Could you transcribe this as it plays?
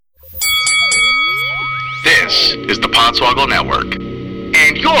is the Podswoggle Network.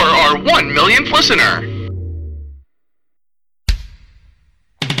 And you're our 1 millionth listener.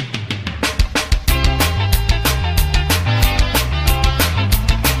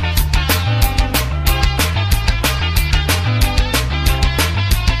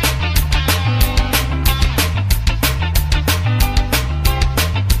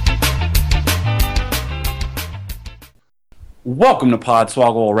 Welcome to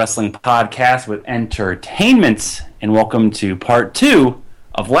Podswoggle Wrestling Podcast with Entertainment, and welcome to part 2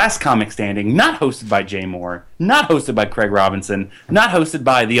 of Last Comic Standing, not hosted by Jay Moore, not hosted by Craig Robinson, not hosted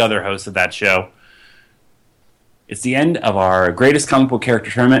by the other host of that show. It's the end of our greatest comic book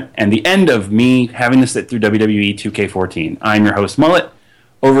character tournament, and the end of me having to sit through WWE 2K14. I'm your host, Mullet.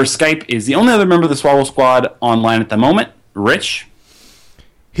 Over Skype is the only other member of the Swoggle Squad online at the moment, Rich.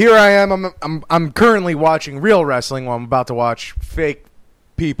 Here I am. I'm currently watching real wrestling while I'm about to watch fake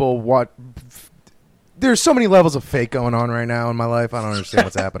people. There's so many levels of fake going on right now in my life. I don't understand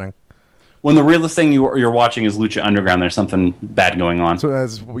what's happening. When the realest thing you're watching is Lucha Underground, there's something bad going on. So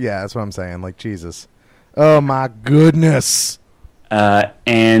that's what I'm saying. Like, Jesus. Oh, my goodness.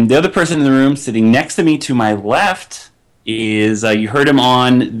 And the other person in the room sitting next to me to my left is, you heard him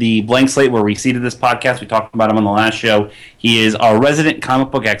on the Blank Slate where we seeded this podcast. We talked about him on the last show. He is our resident comic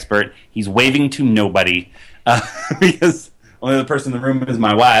book expert. He's waving to nobody because only other person in the room is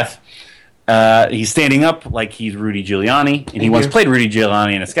my wife. He's standing up like he's Rudy Giuliani, and he once played Rudy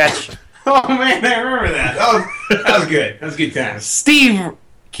Giuliani in a sketch. Oh, man, I remember that. That was good. That was good times. Steve,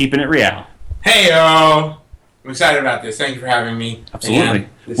 keeping it real. Hey, yo. I'm excited about this. Thank you for having me. Absolutely. Again.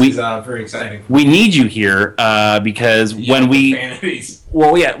 This is very exciting. We need you here because when we... Fan of these.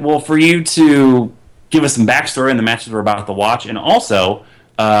 Well, for you to give us some backstory on the matches we're about to watch, and also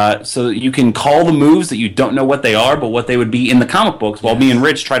so that you can call the moves that you don't know what they are, but what they would be in the comic books, while me and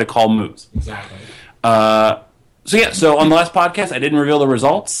Rich try to call moves. Exactly. So on the last podcast, I didn't reveal the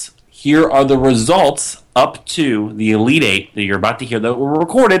results. Here are the results up to the Elite Eight that you're about to hear that were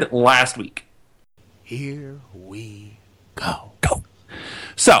recorded last week. Here we go.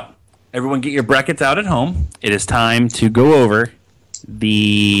 So, everyone get your brackets out at home. It is time to go over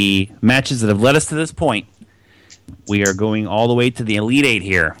the matches that have led us to this point. We are going all the way to the Elite Eight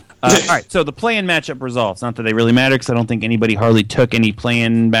here. All right, so the play-in matchup results. Not that they really matter because I don't think anybody hardly took any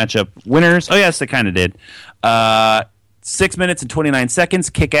play-in matchup winners. Oh, yes, they kind of did. 6 minutes and 29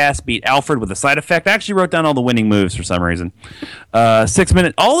 seconds. Kick-Ass beat Alfred with a side effect. I actually wrote down all the winning moves for some reason. 6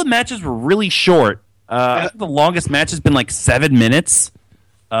 minutes. All the matches were really short. I think the longest match has been like 7 minutes.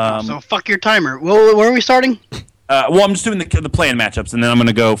 So fuck your timer. Well, where are we starting? I'm just doing the play-in matchups, and then I'm going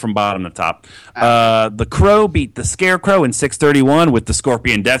to go from bottom to top. The Crow beat the Scarecrow in 6:31 with the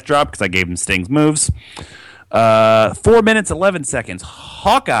Scorpion Death Drop because I gave him Sting's moves. 4 minutes, 11 seconds.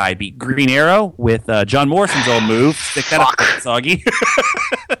 Hawkeye beat Green Arrow with John Morrison's old move. Stick that up, Soggy.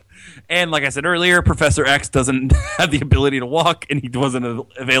 And like I said earlier, Professor X doesn't have the ability to walk, and he wasn't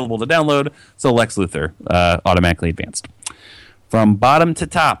available to download, so Lex Luthor automatically advanced. From bottom to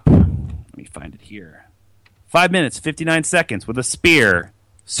top, let me find it here. 5 minutes, 59 seconds with a spear.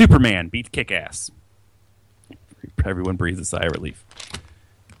 Superman beats Kick-Ass. Everyone breathes a sigh of relief.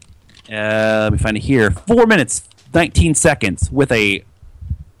 Let me find it here. 4 minutes, 19 seconds with a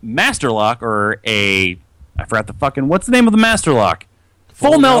Master Lock or I forgot what's the name of the Master Lock?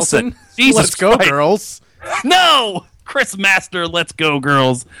 Full Nelson. Jesus Let's go, Christ. girls. No! Chris Master, let's go,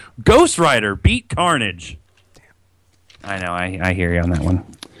 girls. Ghost Rider beat Carnage. I know, I hear you on that one.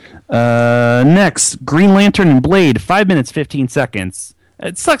 Next, Green Lantern and Blade, 5 minutes, 15 seconds.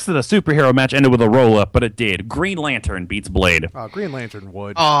 It sucks that a superhero match ended with a roll-up, but it did. Green Lantern beats Blade. Oh, Green Lantern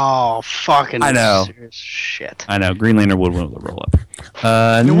would. Oh, fucking I know. Shit. I know, Green Lantern would win with a roll-up.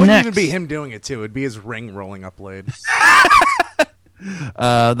 It wouldn't even be him doing it, too. It'd be his ring rolling up Blade.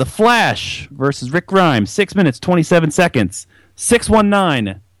 The Flash versus Rick Grimes, 6 minutes, 27 seconds.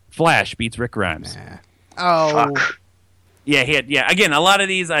 619, Flash beats Rick Grimes. Oh. Fuck. Yeah, again, a lot of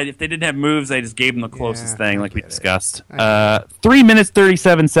these, if they didn't have moves, I just gave them the closest thing, like we discussed. 3 minutes,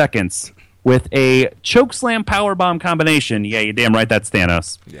 37 seconds with a chokeslam powerbomb combination. Yeah, you're damn right, that's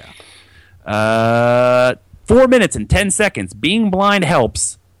Thanos. Yeah. 4 minutes and 10 seconds. Being blind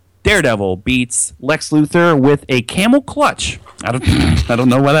helps. Daredevil beats Lex Luthor with a camel clutch. I don't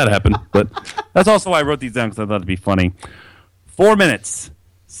know why that happened, but that's also why I wrote these down because I thought it'd be funny. 4 minutes,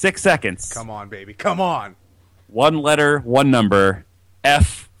 6 seconds. Come on, baby. Come on. One letter, one number.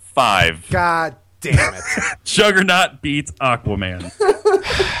 F5. God damn it. Juggernaut beats Aquaman.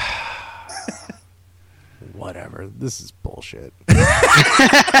 Whatever. This is bullshit.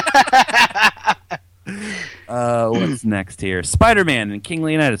 What's next here? Spider-Man and King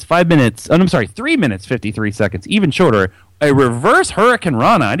Leonidas. 5 minutes. Oh, I'm sorry, 3 minutes 53 seconds. Even shorter. A reverse Hurricane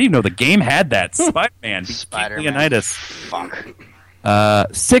Rana. I didn't even know the game had that. Spider-Man beats King Leonidas. Fuck.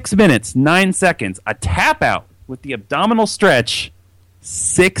 6 minutes 9 seconds. A tap out with the abdominal stretch.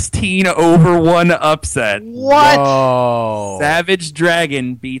 16-1 upset. What? Oh, Savage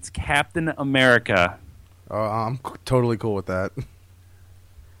Dragon beats Captain America. I'm totally cool with that.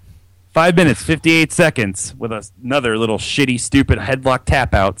 5 minutes, 58 seconds with another little shitty, stupid headlock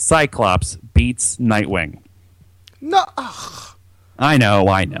tap out. Cyclops beats Nightwing. No, I know.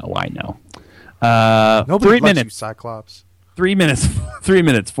 nobody 3 likes minutes. you, Cyclops. 3 minutes, 3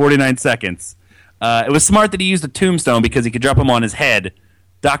 minutes, 49 seconds. It was smart that he used the tombstone because he could drop him on his head.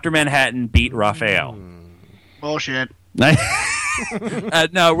 Dr. Manhattan beat Raphael. Bullshit.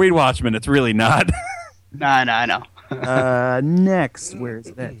 No, read Watchmen. It's really not. I know. Next, where is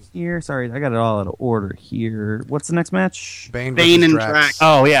that? Here. Sorry, I got it all out of order here. What's the next match? Bane Bane versus and Drax. Drax.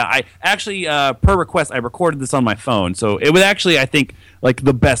 Oh yeah, I actually per request I recorded this on my phone, so it was actually I think like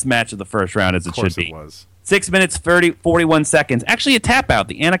the best match of the first round as it Of course should be. it was. 6 minutes 41 seconds. Actually a tap out.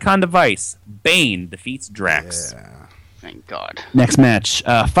 The Anaconda Vice. Bane defeats Drax. Yeah. Thank God. Next match.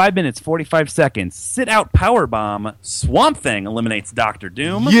 5 minutes 45 seconds. Sit out power bomb. Swamp Thing eliminates Doctor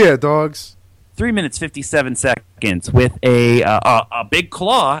Doom. Yeah, dogs. 3 minutes 57 seconds with a big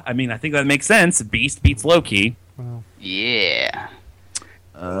claw. I mean, I think that makes sense. Beast beats Loki. Yeah.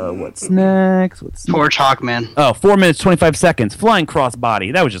 What's next? Torch Hawkman. Oh, 4 minutes 25 seconds. Flying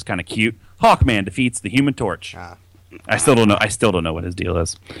crossbody. That was just kind of cute. Hawkman defeats the Human Torch. I still don't know what his deal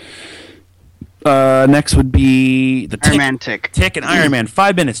is. Next would be the Iron Man Tick. Tick and Iron Man.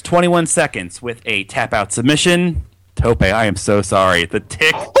 5 minutes 21 seconds with a tap out submission. Tope, I am so sorry. The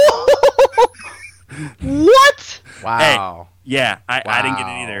Tick. What? Wow. Yeah, I didn't get it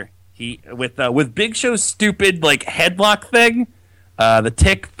Wow. either. He with Big Show's stupid like headlock thing. The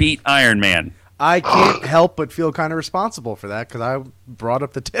Tick beat Iron Man. I can't help but feel kind of responsible for that because I brought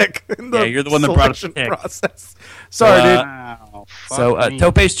up the Tick. In the Yeah, you're the one that brought up the selection Tick. process. Sorry, dude. Wow. So Fuck me.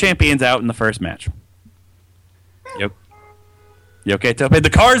 Tope's champion's out in the first match. Yep. You okay, Tope? The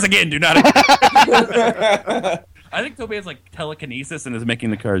cars again do not. I think Tope has like telekinesis and is making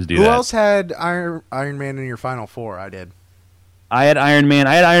the cars do Who that. else had Iron Man in your final four? I did. I had Iron Man.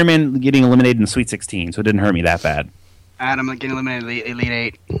 I had Iron Man getting eliminated in Sweet 16, so it didn't hurt me that bad. Adam getting eliminated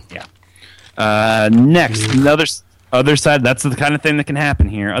Elite 8. Next, other side. That's the kind of thing that can happen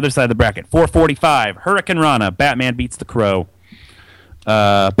here. Other side of the bracket. 445. Hurricane Rana. Batman beats the Crow.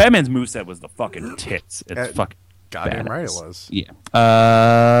 Batman's moveset was the fucking tits. It's fucking Goddamn badass. right it was.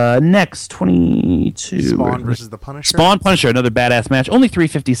 Yeah. Next, 22. Spawn versus the Punisher. Spawn Punisher, another badass match. Only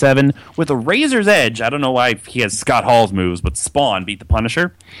 357 with a razor's edge. I don't know why he has Scott Hall's moves, but Spawn beat the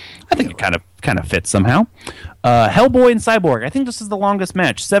Punisher. I think it kind of fits somehow. Hellboy and Cyborg. I think this is the longest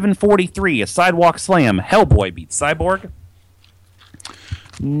match. 7:43, a sidewalk slam. Hellboy beats Cyborg.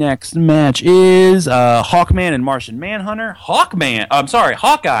 Next match is Hawkman and Martian Manhunter.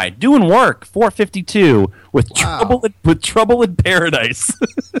 Hawkeye doing work. 4:52 with Trouble in Paradise.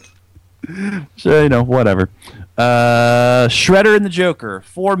 So, whatever. Shredder and the Joker.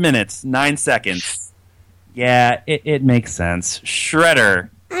 4 minutes 9 seconds. Yeah, it makes sense. Shredder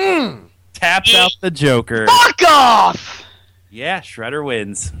taps out the Joker. Fuck off! Yeah, Shredder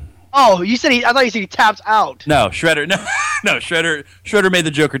wins. Oh, I thought you said he taps out. No, Shredder. No, Shredder made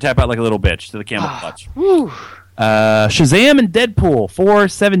the Joker tap out like a little bitch to the camel clutch. Shazam and Deadpool.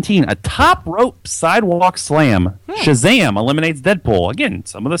 4:17. A top rope sidewalk slam. Shazam eliminates Deadpool. Again,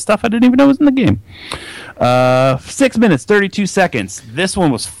 some of the stuff I didn't even know was in the game. 6 minutes 32 seconds. This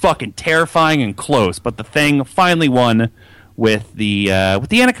one was fucking terrifying and close, but the Thing finally won with the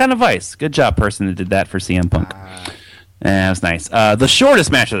Anaconda Vice. Good job, person that did that for CM Punk. That was nice. The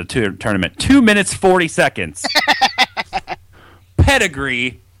shortest match of the tournament, 2 minutes 40 seconds.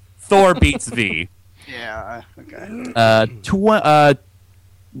 Pedigree, Thor beats V. Yeah, okay.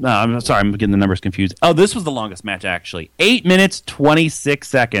 No, I'm sorry, I'm getting the numbers confused. Oh, this was the longest match, actually. 8 minutes 26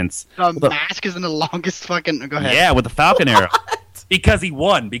 seconds. The mask isn't the longest fucking... Go ahead. Yeah, with the Falcon arrow. Because he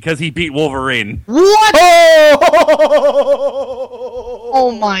won. Because he beat Wolverine. What?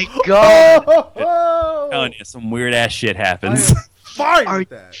 Oh my god. I'm telling you, some weird ass shit happens. Fine Are with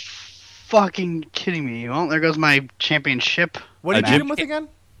that. Fucking kidding me. Well, there goes my championship. What did you Jim- hit him with again?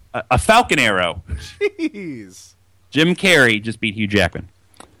 A Falcon arrow. Jeez. Jim Carrey just beat Hugh Jackman.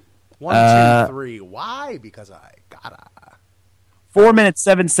 1, 2, 3. Why? Because I gotta. 4 minutes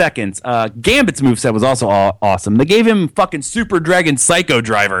 7 seconds. Gambit's moveset was also awesome. They gave him fucking Super Dragon Psycho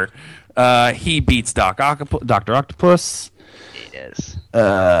Driver. He beats Dr. Octopus. It is.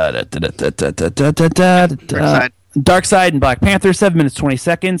 Darkseid and Black Panther, 7 minutes 20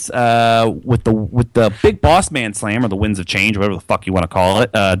 seconds. With the Big Boss Man Slam or the Winds of Change, whatever the fuck you want to call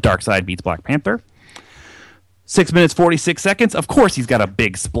it. Darkseid beats Black Panther. 6 minutes 46 seconds. Of course, he's got a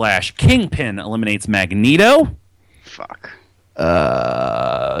big splash. Kingpin eliminates Magneto. Fuck.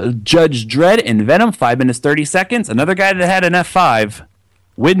 Judge Dredd and Venom, 5 minutes 30 seconds. Another guy that had an F5.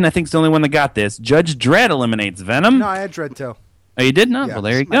 Widden, I think, is the only one that got this. Judge Dredd eliminates Venom. No, I had Dread too. Oh, you did not? Yeah. Well,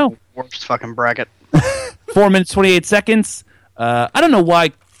 there you go. Worst fucking bracket. 4 minutes 28 seconds. I don't know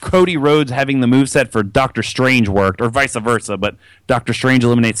why Cody Rhodes having the moveset for Doctor Strange worked, or vice versa, but Doctor Strange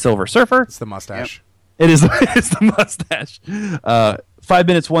eliminates Silver Surfer. It's the mustache. It is it's the mustache. 5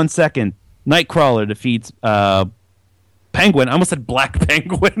 minutes 1 second. Nightcrawler defeats Penguin. I almost said Black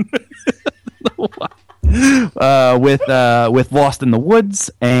Penguin. With Lost in the Woods.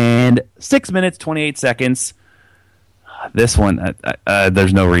 And 6 minutes 28 seconds. This one,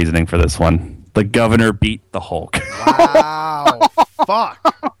 there's no reasoning for this one. The Governor beat the Hulk. Wow.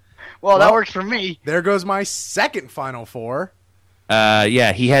 Fuck. Well, that works for me. There goes my second Final Four.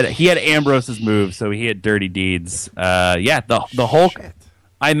 Yeah, he had Ambrose's move, so he had Dirty Deeds. Yeah, the Hulk. Shit.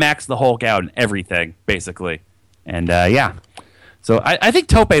 I maxed the Hulk out in everything, basically. And yeah. So I think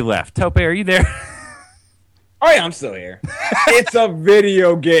Tope left. Tope, are you there? Oh yeah, I'm still here. It's a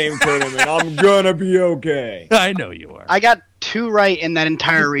video game tournament. I'm gonna be okay. I know you are. I got 2 right in that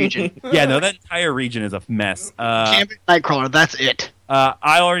entire region. Yeah, no, that entire region is a mess. Champion Nightcrawler, that's it.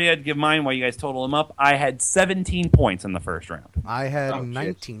 I already had to give mine while you guys total them up. I had 17 points in the first round. I had shit.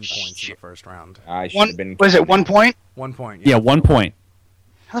 19 points in the first round. I should have been. Was it 1 point? 1 point. Yeah, 1 point.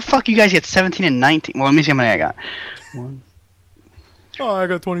 How the fuck you guys get 17 and 19? Well, let me see how many I got. Oh, I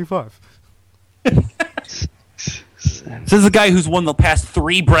got 25. This is a guy who's won the past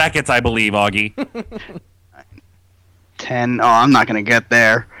 3 brackets, I believe, Augie. 10. Oh, I'm not going to get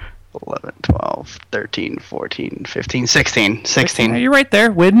there. 11, 12, 13, 14, 15, 16. Yeah, 16. you're right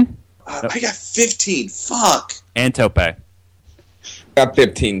there, Widden. I got 15. Fuck. And Tope. Got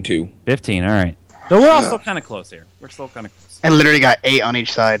 15 too. 15, all right. So we're all still kind of close here. We're still kind of close. I literally got 8 on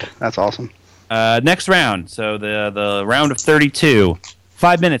each side. That's awesome. Next round. So the round of 32.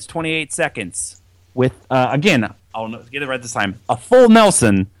 5 minutes, 28 seconds. With, again, I'll get it right this time. A full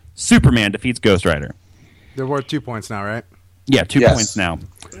Nelson, Superman defeats Ghost Rider. They're worth 2 points now, right? Yeah, 2 Yes. points now.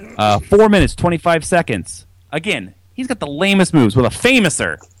 4 minutes, 25 seconds. Again, he's got the lamest moves with a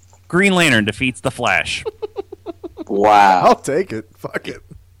famouser. Green Lantern defeats the Flash. Wow. I'll take it. Fuck it.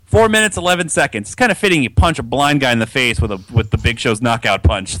 4 minutes, 11 seconds. It's kind of fitting you punch a blind guy in the face with the Big Show's knockout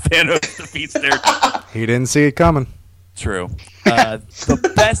punch. Thanos defeats Daredevil. He didn't see it coming. True.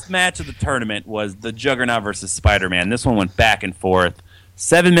 The best match of the tournament was the Juggernaut versus Spider-Man. This one went back and forth.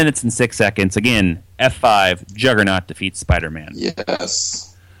 7 minutes and 6 seconds. Again, F5, Juggernaut defeats Spider-Man.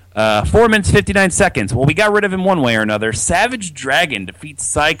 Yes. 4 minutes, 59 seconds. Well, we got rid of him one way or another. Savage Dragon defeats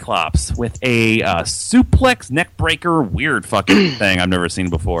Cyclops with a suplex neckbreaker weird fucking thing I've never seen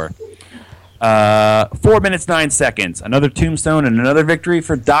before. 4 minutes, 9 seconds. Another tombstone and another victory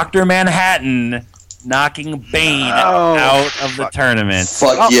for Dr. Manhattan, knocking Bane out of the tournament.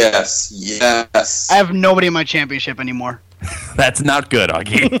 Fuck yes. Yes. I have nobody in my championship anymore. That's not good,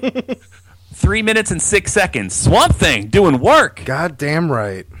 Augie. 3 minutes and 6 seconds. Swamp Thing doing work Goddamn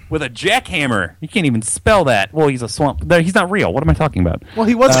right. with a jackhammer. You can't even spell that. Well, he's a swamp. No, he's not real. What am I talking about? Well,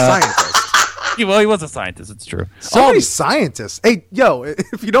 he was a scientist. Well, he was a scientist. It's true. So many scientists. Hey, yo,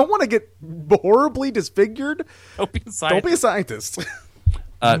 if you don't want to get horribly disfigured, Don't be a don't scientist. be a scientist.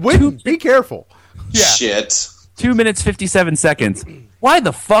 Two- Be careful. Yeah. Shit. 2 minutes, 57 seconds. Why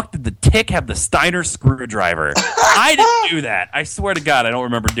the fuck did the Tick have the Steiner screwdriver? I didn't do that. I swear to God, I don't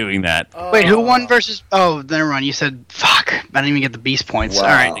remember doing that. Wait, who won versus... Oh, never mind. You said... Fuck. I didn't even get the beast points. Wow. All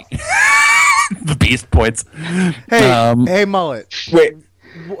right. The Beast points. Hey, hey, Mullet. Wait,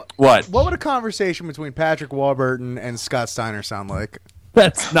 What? What would a conversation between Patrick Warburton and Scott Steiner sound like?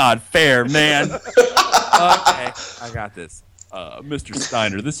 That's not fair, man. Okay, I got this. Mr.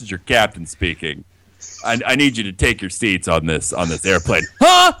 Steiner, this is your captain speaking. I need you to take your seats on this airplane.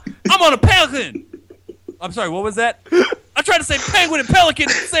 Huh? I'm on a pelican. I'm sorry, what was that? I tried to say penguin and pelican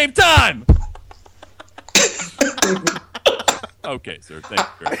at the same time. Okay, sir. Thank you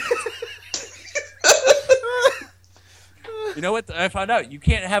very much. You know what? I found out you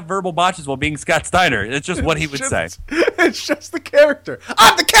can't have verbal botches while being Scott Steiner. It's just what he would say. It's just the character.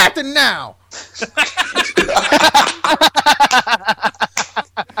 I'm the captain now.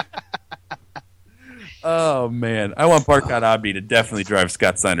 Oh man, I want Barkat Abdi to definitely drive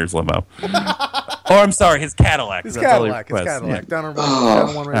Scott Steiner's limo. Or I'm sorry, his Cadillac. His That's all he Cadillac. His requests. Cadillac. Yeah. Down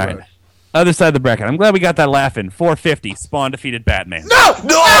on one All right. Other side of the bracket. I'm glad we got that laughing. 450. Spawn defeated Batman.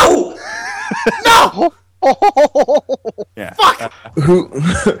 No! No! Yeah. Who?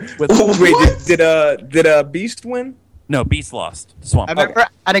 With- Wait, did Beast win? No, Beast lost. Swamp. I remember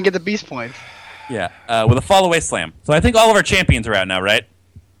I didn't get the beast point. Yeah. With a fall away slam. So I think all of our champions are out now, right?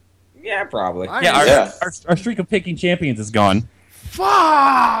 Yeah, probably. Yeah. Our streak of picking champions is gone.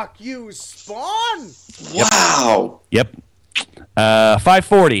 Fuck you, Spawn! Wow. Yep.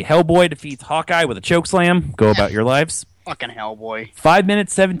 540. Hellboy defeats Hawkeye with a choke slam. Go about your lives. Fucking Hellboy. 5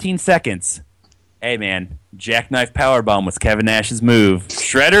 minutes, 17 seconds. Hey, man. Jackknife Powerbomb was Kevin Nash's move.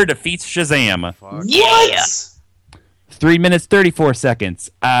 Shredder defeats Shazam. What? 3 minutes, 34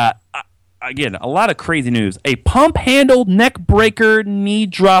 seconds. Again, a lot of crazy news. A pump-handled neck breaker, knee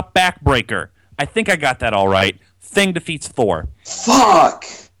drop, back breaker. I think I got that all right. Thing defeats Thor. Fuck.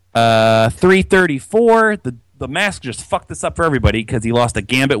 334. The Mask just fucked this up for everybody because he lost a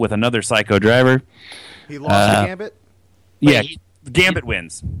Gambit with another Psycho Driver. He lost the Gambit? Yeah, Gambit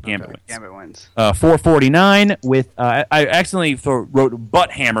wins. Gambit wins. Gambit wins. 449 with I accidentally wrote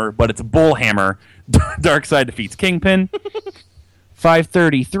Butt Hammer, but it's Bull Hammer. Darkseid defeats Kingpin.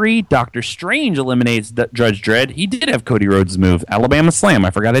 533. Doctor Strange eliminates Judge Dredd. He did have Cody Rhodes' move, Alabama Slam.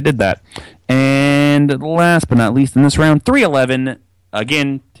 I forgot I did that. And last but not least in this round, 311.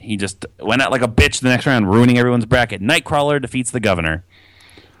 Again, he just went out like a bitch the next round, ruining everyone's bracket. Nightcrawler defeats the Governor.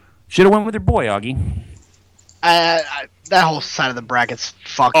 Should have went with your boy, Augie. That whole side of the bracket's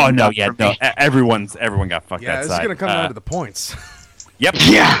fucking. Oh no, up yeah, for no. me. Everyone got fucked Yeah, that this side. is going to come down to the points. Yep.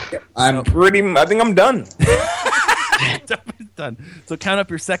 Yeah. I think I'm done. Done. So count up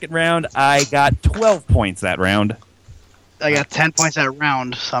your second round. I got 12 points that round. I got 10 points that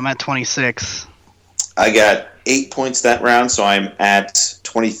round, so I'm at 26. I got 8 points that round, so I'm at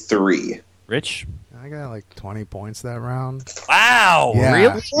 23. Rich? I got like 20 points that round. Wow. Yeah,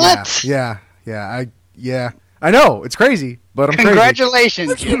 Really? What? Yeah. I know, it's crazy, but I'm crazy.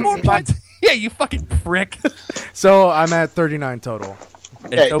 Congratulations. More points. Yeah, you fucking prick. So I'm at 39 total.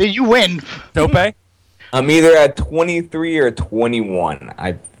 Yeah, you win. Tope? I'm either at 23 or 21.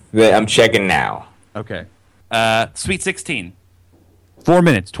 I'm checking now. Okay. Sweet 16. 4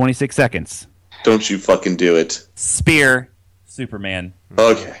 minutes, 26 seconds. Don't you fucking do it. Spear, Superman.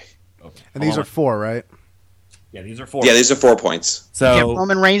 Okay. And these are 4, right? Yeah, these are 4. Yeah, these are 4 points. Get So,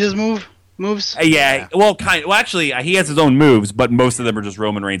 Roman Reigns' moves. yeah. Well, actually, he has his own moves, but most of them are just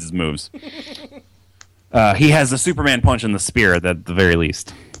Roman Reigns' moves. He has the Superman punch and the spear at the very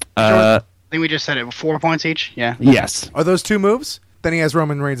least. I think we just said it. 4 points each. Yeah. Yes. Are those 2 moves? Then he has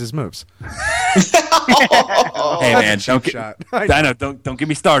Roman Reigns' moves. Hey man, don't get. Shot. I know. Don't get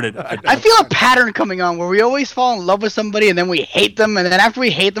me started. I feel a pattern coming on where we always fall in love with somebody and then we hate them, and then after we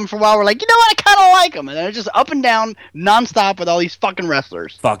hate them for a while, we're like, you know what, I kind of like them, and then it's just up and down, nonstop with all these fucking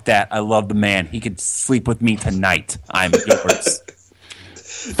wrestlers. Fuck that. I love the man. He could sleep with me tonight. I'm yours.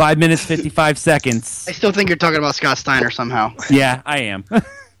 5 minutes, 55 seconds. I still think you're talking about Scott Steiner somehow. Yeah, I am.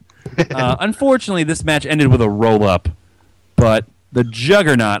 Unfortunately, this match ended with a roll up, but the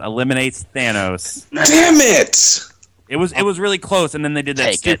Juggernaut eliminates Thanos. Damn it! It was really close, and then they did that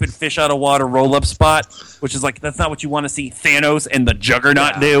Take stupid it. fish out of water roll up spot, which is like that's not what you want to see Thanos and the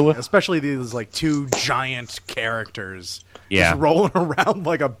Juggernaut do. Especially these like 2 giant characters. Yeah. Just rolling around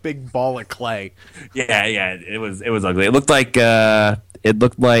like a big ball of clay. Yeah, it was ugly. It looked like fat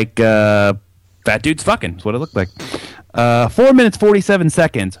dude's fucking. That's what it looked like. 4 minutes 47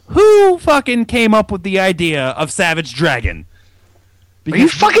 seconds. Who fucking came up with the idea of Savage Dragon? Are you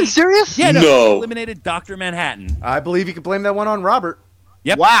fucking serious? Yeah, no. No. Eliminated Dr. Manhattan. I believe you could blame that one on Robert.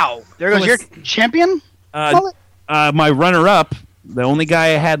 Yep. Wow. There goes Well, your it's- champion? My runner-up, the only guy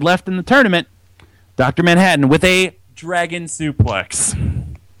I had left in the tournament, Dr. Manhattan, with a Dragon Suplex.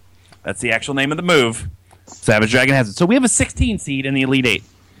 That's the actual name of the move. Savage Dragon has it. So we have a 16 seed in the Elite 8.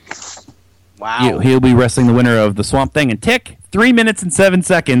 Wow. He'll be wrestling the winner of the Swamp Thing and Tick. 3 minutes and 7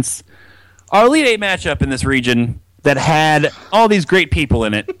 seconds. Our Elite 8 matchup in this region that had all these great people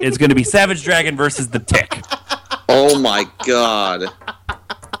in it is going to be Savage Dragon versus the Tick. Oh my god.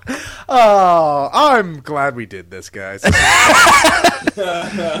 Oh, I'm glad we did this, guys. This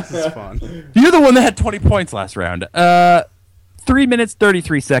is fun. You're the one that had 20 points last round. 3 minutes,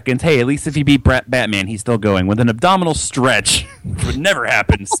 33 seconds. Hey, at least if he beat Batman, he's still going. With an abdominal stretch, which would never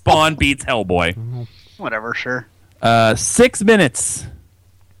happen, Spawn beats Hellboy. Whatever, sure. 6 minutes.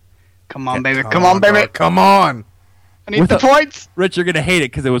 Come on, baby. Come on, baby. dog. Come on. I need With the a- points. Rich, you're going to hate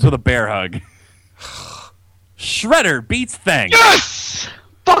it because it was with a bear hug. Shredder beats Fang. Yes!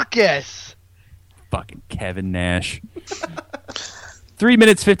 Fuck yes! Fucking Kevin Nash. 3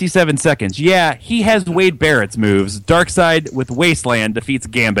 minutes, 57 seconds. Yeah, he has Wade Barrett's moves. Darkseid with Wasteland defeats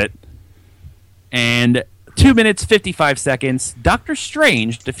Gambit. And 2 minutes, 55 seconds, Doctor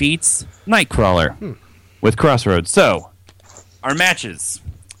Strange defeats Nightcrawler with Crossroads. So, our matches.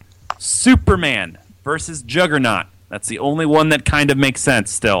 Superman versus Juggernaut. That's the only one that kind of makes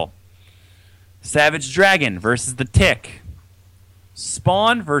sense still. Savage Dragon versus the Tick.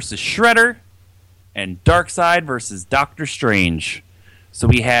 Spawn versus Shredder. And Darkseid versus Doctor Strange. So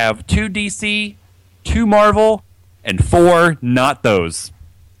we have 2 DC, 2 Marvel, and 4 not those.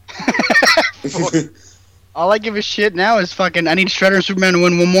 All I give a shit now is fucking. I need Shredder and Superman to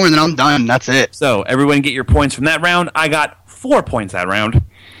win one more, and then I'm done. That's it. So everyone get your points from that round. I got 4 points that round.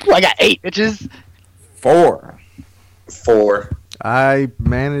 Ooh, I got 8, bitches. 4. 4. I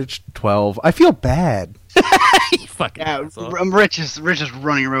managed 12. I feel bad. You fucking Yeah, asshole. Rich is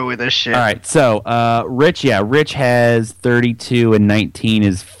running away with this shit. All right, so Rich has 32 and 19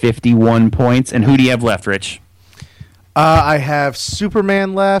 is 51 points. And who do you have left, Rich? I have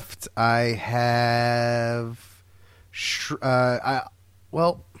Superman left. I have,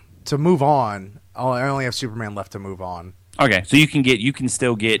 to move on. I only have Superman left to move on. Okay, so you can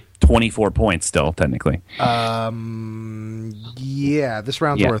still get 24 points still technically. Yeah, this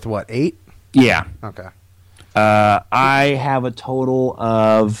round's Yeah. worth what, 8? Yeah. Okay. I have a total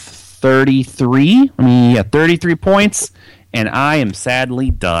of 33. 33 points, and I am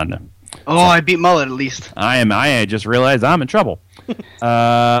sadly done. Oh, I beat Mullet at least. I just realized I'm in trouble.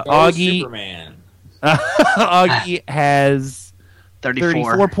 Augie Superman. Augie has 34.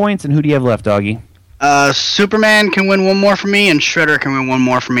 34 points, and who do you have left, Augie? Superman can win one more for me, and Shredder can win one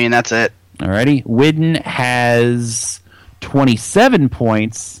more for me, and that's it. Alrighty. Widden has 27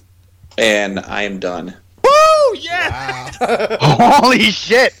 points. And I am done. Woo! Yes! Holy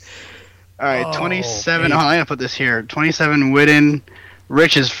shit! All right, Oh, 27. eight. Oh, I'm gonna put this here. 27 Widden.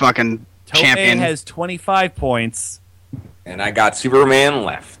 Rich is fucking champion. Tope has 25 points. And I got Superman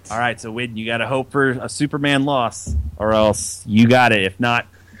left. All right, so Widden, you got to hope for a Superman loss, or else you got it. If not,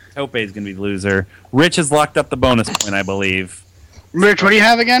 Tope is going to be the loser. Rich has locked up the bonus point, I believe. Rich, what do you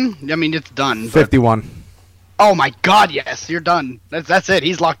have again? I mean, it's done. but- 51. Oh my God! Yes, you're done. That's it.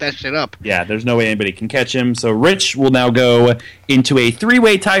 He's locked that shit up. Yeah, there's no way anybody can catch him. So Rich will now go into a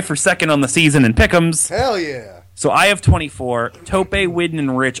 3-way tie for second on the season in Pick'ems. Hell yeah. So I have 24. Tope, Widden,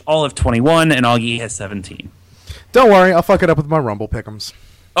 and Rich all have 21, and Augie has 17. Don't worry, I'll fuck it up with my Rumble pick'ems.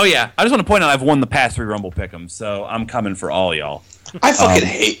 Oh yeah, I just want to point out I've won the past 3 Rumble Pick'ems, so I'm coming for all y'all. I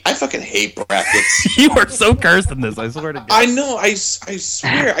fucking hate brackets. You are so cursed in this, I swear to God. I know. I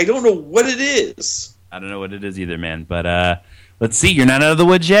swear. I don't know what it is. I don't know what it is either, man. But let's see. You're not out of the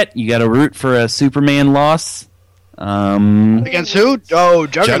woods yet. You got to root for a Superman loss. Against who? Oh,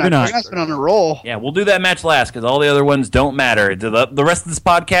 Juggernaut. Juggernaut's been on a roll. Yeah, we'll do that match last because all the other ones don't matter. The rest of this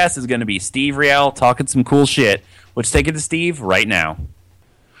podcast is going to be Steve Real talking some cool shit. Let's take it to Steve right now.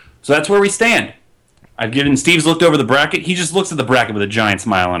 So that's where we stand. Steve's looked over the bracket. He just looks at the bracket with a giant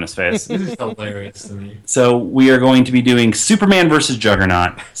smile on his face. This is hilarious to me. So we are going to be doing Superman versus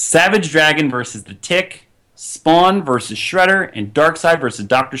Juggernaut, Savage Dragon versus the Tick, Spawn versus Shredder, and Darkseid versus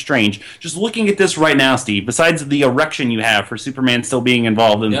Doctor Strange. Just looking at this right now, Steve, besides the erection you have for Superman still being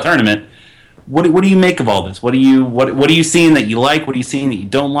involved in the tournament, what do you make of all this? What are you seeing that you like? What are you seeing that you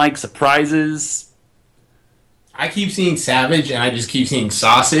don't like? Surprises? I keep seeing Savage, and I just keep seeing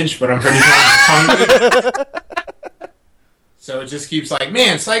Sausage, but I'm pretty sure I'm hungry. So it just keeps like,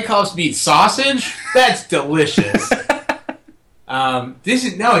 man, Cyclops beats Sausage? That's delicious.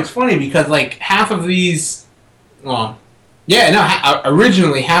 It's funny because like half of these,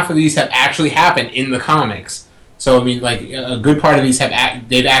 originally half of these have actually happened in the comics. So I mean, like a good part of these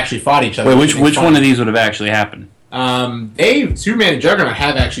they've actually fought each other. Wait, which one of these would have actually happened? Superman and Juggernaut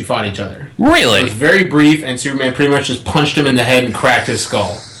have actually fought each other. It Really? was very brief, and Superman pretty much just punched him in the head and cracked his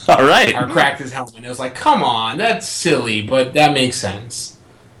skull. All right. Or cracked his helmet. It was like, come on, that's silly, but that makes sense.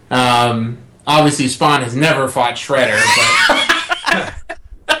 Obviously, Spawn has never fought Shredder, but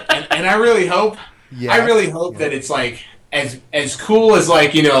and I really hope, that it's like as cool as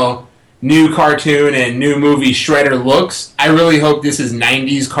like new cartoon and new movie Shredder looks. I really hope this is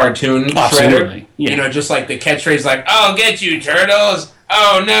 90s cartoon Absolutely. Shredder. Yeah. Just like the catchphrase like, "I'll get you, turtles."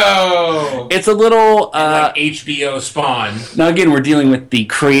 Oh no! It's a little Like HBO Spawn. now again we're dealing with the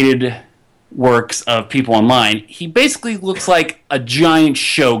created works of people online. He basically looks like a giant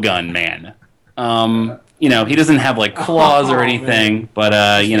Shogun man. He doesn't have like claws or anything, but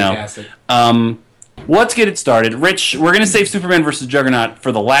Fantastic. let's get it started. Rich, we're going to save Superman versus Juggernaut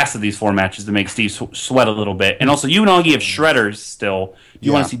for the last of these 4 matches to make Steve sweat a little bit. And also, you and Augie have Shredders still. Do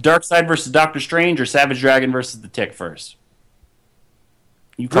you want to see Darkseid versus Doctor Strange or Savage Dragon versus the Tick first?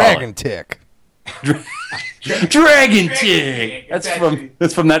 You call Dragon it. Tick. Dragon Tick.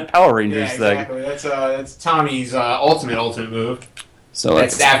 That's from that Power Rangers Yeah, thing. exactly. That's Tommy's ultimate move. So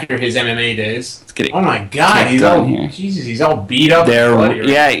That's let's after his MMA days. get it. Oh my God, Get done here. he's all beat up. There, and bloody,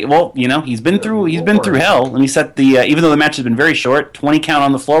 right? yeah. Well, he's been through hell. Let me set the. Even though the match has been very short, 20 count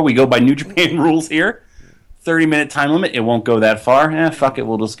on the floor. We go by New Japan rules here. 30-minute time limit. It won't go that far. Fuck it.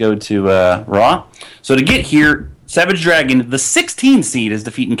 We'll just go to Raw. So to get here, Savage Dragon, the 16 seed, is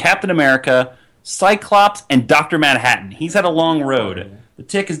defeating Captain America, Cyclops, and Dr. Manhattan. He's had a long road. The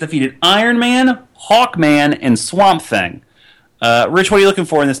Tick has defeated Iron Man, Hawkman, and Swamp Thing. Rich, what are you looking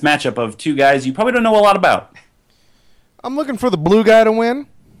for in this matchup of two guys you probably don't know a lot about? I'm looking for the blue guy to win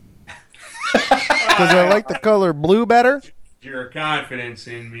because I like the color blue better. Your confidence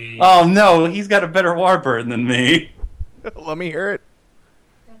in me. Oh no, he's got a better Warbird than me. Let me hear it.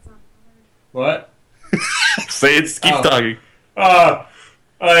 What? Say it. Keep talking.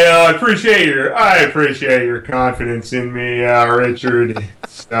 I appreciate your confidence in me, Richard.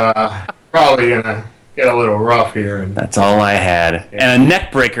 It's probably gonna get a little rough here. That's all I had. And a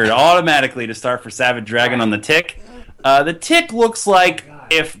neck breaker automatically to start for Savage Dragon on the Tick. The Tick looks like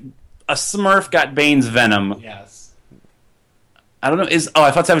if a Smurf got Bane's venom. Yes. I don't know.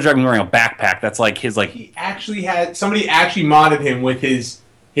 I thought Savage Dragon was wearing a backpack. That's like his like. He actually had somebody actually modded him with his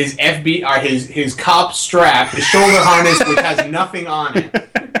FB or his cop strap, his shoulder harness, which has nothing on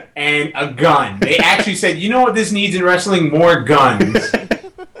it, and a gun. They actually said, you know what this needs in wrestling? More guns.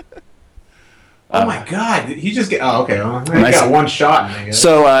 Oh my God! Did he just get? Oh, okay. Well, he Nice. got one shot. I guess.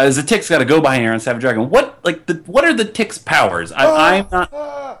 So as the Tick's got to go by here on Savage Dragon. What are the Tick's powers? I'm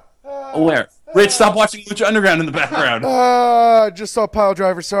not aware. Rich, stop watching Lucha Underground in the background. Just saw Pile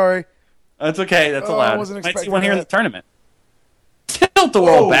Driver. Sorry. That's okay. That's I allowed. wasn't Might see expecting one here in the that. tournament.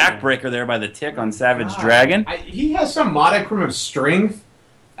 Tilt-a-whirl Whoa. backbreaker there by the Tick on Savage Dragon. He has some modicum of strength.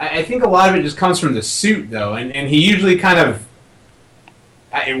 I think a lot of it just comes from the suit, though, and he usually kind of,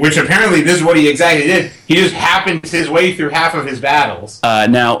 which apparently this is what he exactly did. He just happens his way through half of his battles.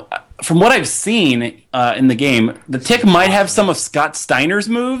 Now, from what I've seen in the game, the Tick might have some of Scott Steiner's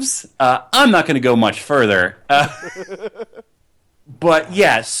moves. I'm not going to go much further. But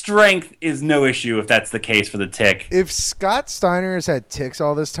yeah, strength is no issue if that's the case for the Tick. If Scott Steiner has had ticks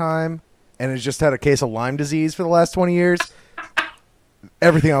all this time and has just had a case of Lyme disease for the last 20 years,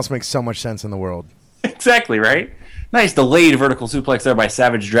 everything else makes so much sense in the world. Exactly, right? Nice delayed vertical suplex there by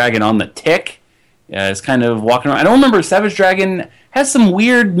Savage Dragon on the Tick. It's kind of walking around. I don't remember. Savage Dragon has some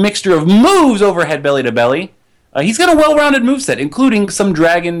weird mixture of moves overhead belly to belly. He's got a well-rounded moveset, including some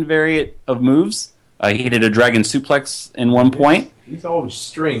dragon variant of moves. He did a dragon suplex in one point. He's always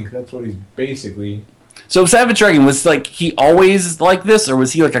strength. That's what he's basically. So Savage Dragon, was like he always like this, or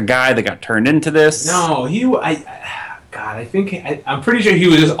was he like a guy that got turned into this? No, I'm pretty sure he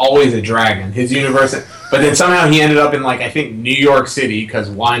was just always a dragon. His universe, but then somehow he ended up in I think New York City because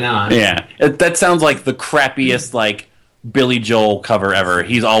why not? Yeah, that sounds like the crappiest Billy Joel cover ever.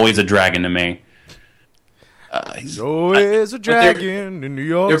 He's always a dragon to me. He's always a dragon in New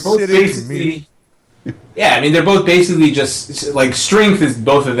York They're both City. basically. Yeah, I mean they're both basically just strength is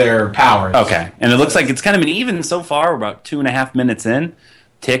both of their powers. Okay, and it looks like it's kind of been even so far. We're about 2.5 minutes in.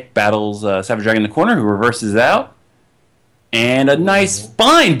 Tick battles Savage Dragon in the corner, who reverses out. And a nice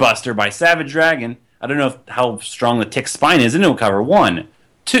spine buster by Savage Dragon. I don't know how strong the Tick's spine is. And it'll cover 1,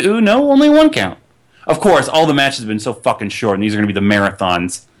 2, no, only 1 count. Of course, all the matches have been so fucking short, and these are going to be the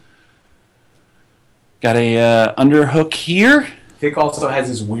marathons. Got a underhook here. Tick also has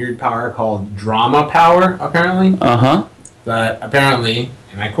this weird power called drama power, apparently. Uh-huh. That apparently,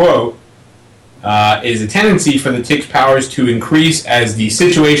 and I quote, is a tendency for the Tick's powers to increase as the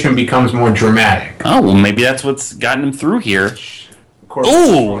situation becomes more dramatic. Oh, well, maybe that's what's gotten him through here. Of course,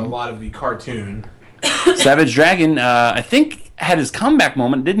 Ooh. a lot of the cartoon. Savage Dragon, I think, had his comeback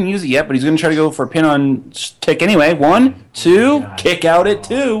moment. Didn't use it yet, but he's going to try to go for a pin on Tick anyway. 1, 2, kick out at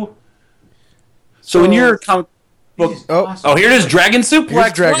 2. So in your comic book... Oh, here it is. Dragon suplex.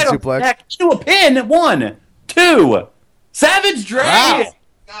 Here's Dragon right on suplex. the neck to a pin. 1, 2. Savage Dragon. Wow.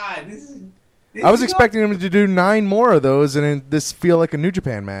 God, this is I was expecting him to do 9 more of those and this feel like a New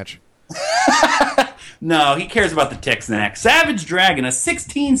Japan match. No, he cares about the Tick's neck. Savage Dragon, a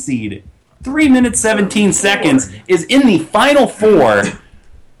 16 seed, 3 minutes 17 seconds, is in the final 4.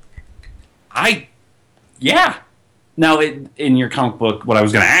 Yeah. Now, in your comic book, what I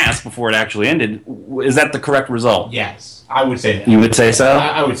was going to ask before it actually ended, is that the correct result? Yes, I would say that. You would say so?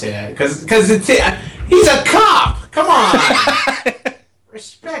 I would say that because he's a cop. Come on,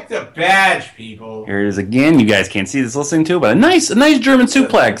 respect the badge, people. Here it is again. You guys can't see this listening to, but a nice German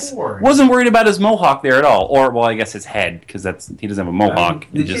suplex. Lord. Wasn't worried about his mohawk there at all, or well, I guess his head because he doesn't have a mohawk.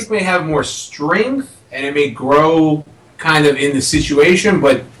 The chick may have more strength, and it may grow kind of in the situation,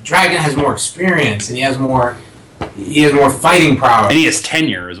 but Dragon has more experience, and he has more fighting power. And he has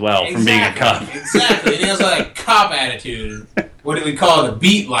tenure as well from being a cop. Exactly. And he has like cop attitude. What do we call it? A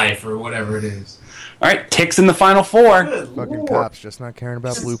beat life or whatever it is. All right, Tick's in the final four. Good Fucking Lord. cops just not caring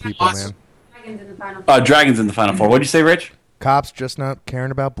about blue people, man. Dragons in the final four. Dragons in the final four. What'd you say, Rich? Cops just not caring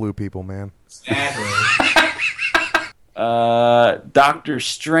about blue people, man. Exactly. Doctor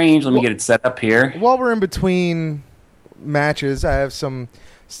Strange. Let me get it set up here. While we're in between matches, I have some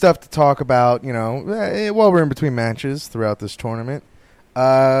stuff to talk about, while we're in between matches throughout this tournament.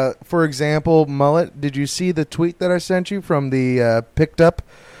 For example, Mullet, did you see the tweet that I sent you from the Picked Up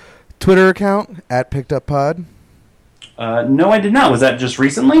Twitter account, @PickedUpPod? No, I did not. Was that just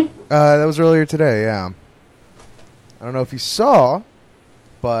recently? That was earlier today, yeah. I don't know if you saw,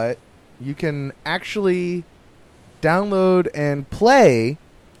 but you can actually download and play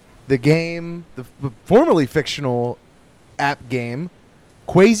the game, the formerly fictional app game,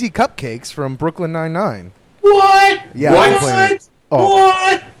 Quasi Cupcakes from Brooklyn Nine-Nine. What? Yeah, What? I'm playing it. Oh.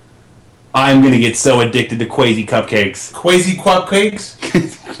 What? I'm gonna get so addicted to Quasi Cupcakes. Quasi cupcakes?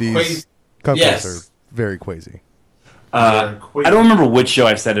 These cupcakes Yes. are very quasi. I don't remember which show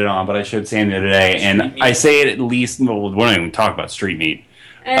I've said it on, but I showed Sam the other day, and I say it at least. Well, we don't even talk about street meat.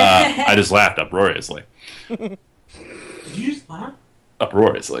 I just laughed uproariously. Did you just laugh?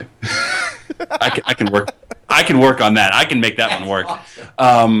 Uproariously. I can work. I can work on that. I can make that one work.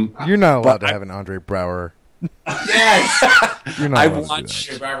 You're not allowed but to have an Andre Brower. Yes. You're not I've allowed to do watched-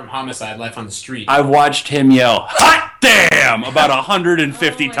 that. You're from Homicide, Life on the Street. I've watched him yell "Hot damn" about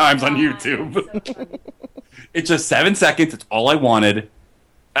 150 Oh my times on God. YouTube. So funny. It's just 7 seconds. It's all I wanted.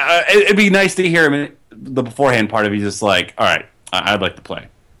 It'd be nice to hear him. The beforehand part of it, he's just like, all right, I'd like to play.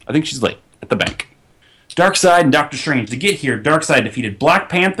 I think she's late at the bank. Darkseid and Doctor Strange. To get here, Darkseid defeated Black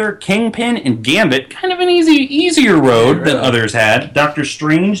Panther, Kingpin, and Gambit. Kind of an easier road than others had. Doctor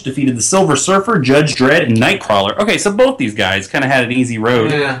Strange defeated the Silver Surfer, Judge Dredd, and Nightcrawler. Okay, so both these guys kind of had an easy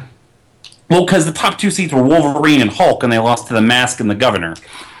road. Yeah. Well, because the top two seats were Wolverine and Hulk, and they lost to the Mask and the Governor.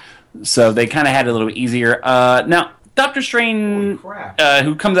 So they kind of had it a little bit easier. Now, Doctor Strange, Holy crap.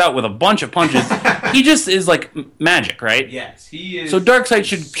 who comes out with a bunch of punches, he just is like magic, right? Yes, he is. So Darkseid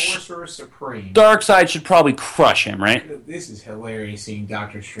should- Sorcerer Supreme. Darkseid should probably crush him, right? This is hilarious seeing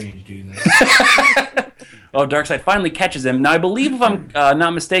Doctor Strange do this. Oh, Darkseid finally catches him. Now, I believe, if I'm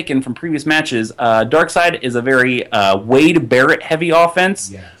not mistaken from previous matches, Darkseid is a very Wade Barrett-heavy offense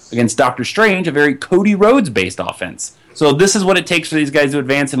Yes. against Doctor Strange, a very Cody Rhodes-based offense. So this is what it takes for these guys to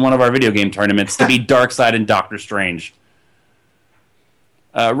advance in one of our video game tournaments, to be Darkseid and Doctor Strange.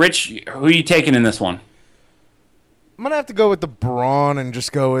 Rich, who are you taking in this one? I'm going to have to go with the Brawn and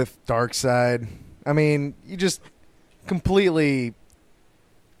just go with Darkseid. I mean, you just completely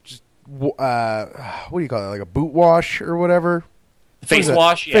just what do you call it? Like a boot wash or whatever? What Face is it?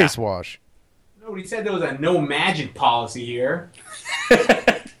 wash? Yeah. Face wash. Nobody said there was a no magic policy here.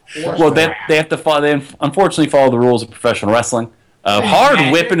 Well, they have to follow. They unfortunately follow the rules of professional wrestling. Hard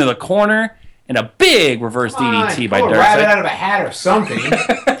Magic. whip into the corner and a big reverse DDT by Pull a rabbit Darkseid. out of a hat or something.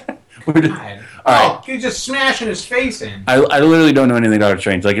 God. All He's just smashing his face in. I literally don't know anything about Doctor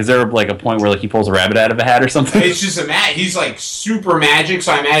Strange. Like, is there like a point where like he pulls a rabbit out of a hat or something? It's just he's like super magic,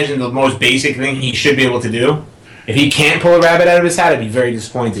 so I imagine the most basic thing he should be able to do. If he can't pull a rabbit out of his hat, I'd be very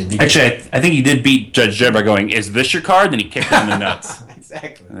disappointed. because- Actually, I think he did beat Judge Dredd by going, "Is this your card?" Then he kicked him in the nuts.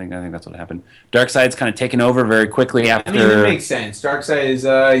 Exactly. I think that's what happened. Darkseid's kind of taken over very quickly I mean, it after. makes sense. Darkseid is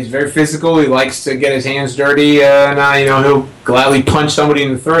he's very physical. He likes to get his hands dirty. And he'll gladly punch somebody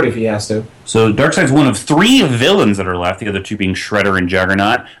in the throat if he has to. So Darkseid's one of 3 villains that are left. The other 2 being Shredder and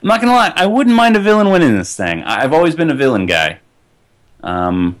Juggernaut. I'm not gonna lie, I wouldn't mind a villain winning this thing. I've always been a villain guy.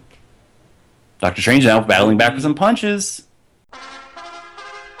 Doctor Strange now battling back with some punches.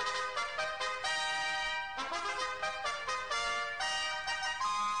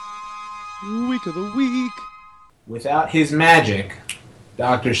 Week of the week. Without his magic,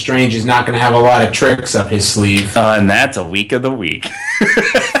 Doctor Strange is not going to have a lot of tricks up his sleeve. And that's a week of the week.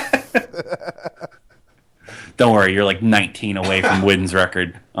 Don't worry, you're like 19 away from Widden's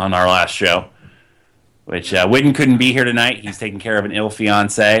record on our last show. Which Widden couldn't be here tonight. He's taking care of an ill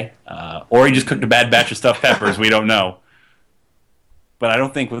fiance, or he just cooked a bad batch of stuffed peppers. We don't know. But I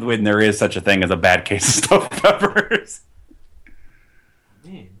don't think with Widden there is such a thing as a bad case of stuffed peppers.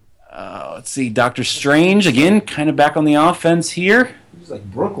 Man, Let's see, Doctor Strange again, kind of back on the offense here. he's like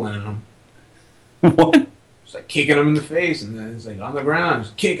Brooklyn in him. What? Just like kicking him in the face, and then he's like on the ground,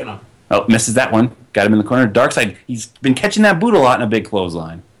 just kicking him. Oh, misses that one. Got him in the corner. Darkseid, he's been catching that boot a lot in a big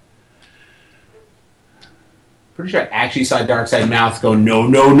clothesline. Pretty sure I actually saw Darkseid mouth go, no,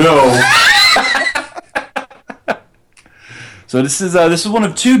 no, no. So this is one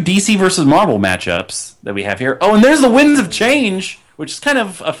of 2 DC versus Marvel matchups that we have here. Oh, and there's the Winds of Change, which is kind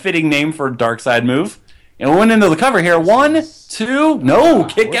of a fitting name for a Darkseid move. And we went into the cover here. 1, 2, no,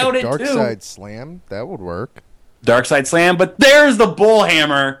 kick out at 2. Darkseid Slam, that would work. Darkseid Slam, but there's the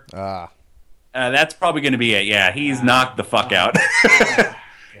Bullhammer. Ah. That's probably going to be it. Yeah, he's knocked the fuck out.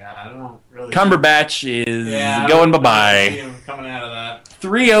 Yeah, I don't really. Cumberbatch is I going don't bye-bye. see him coming out of that.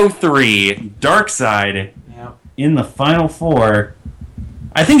 303, Darkseid Yep. in the final 4.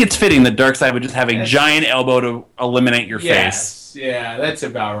 I think it's fitting that Darkseid would just have a giant elbow to eliminate your face. Yes, yeah, that's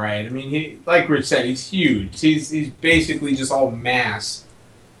about right. I mean, he, like Rich said, he's huge. He's basically just all mass.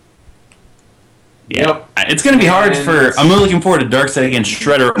 Yeah. Yep. It's going to be hard And for... I'm really looking forward to Darkseid against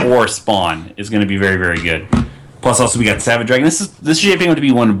Shredder or Spawn. Is going to be very, very good. Plus, also, we got Savage Dragon. This is shaping up to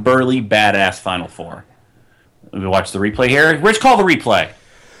be one burly, badass Final 4. We watch the replay here. Rich, call the replay.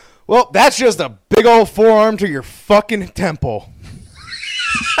 Well, that's just a big old forearm to your fucking temple.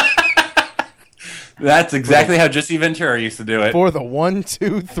 That's exactly how Jesse Ventura used to do it. For the 1,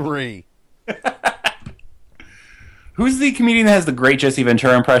 2, 3. Who's the comedian that has the great Jesse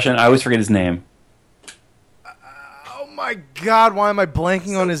Ventura impression? I always forget his name. Oh my god, why am I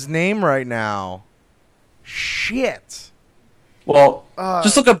blanking on his name right now? Shit. Well,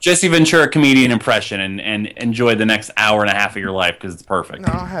 just look up Jesse Ventura comedian impression and enjoy the next hour and a half of your life because it's perfect.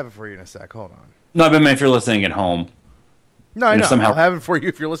 No, I'll have it for you in a sec. Hold on. No, but if you're listening at home. No, I And know. somehow- I'll have it for you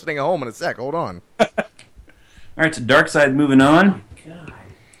if you're listening at home in a sec. Hold on. All right, so Darkseid moving on.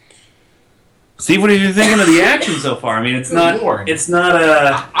 Steve, what are you thinking of the action so far? I mean, it's not. Lord. It's not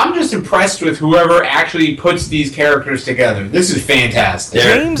a. I'm just impressed with whoever actually puts these characters together. This is fantastic.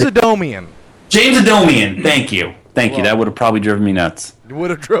 James Adomian. James Adomian. Thank you. Thank you. Well- That would have probably driven me nuts. It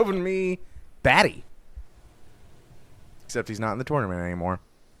would have driven me batty. Except he's not in the tournament anymore.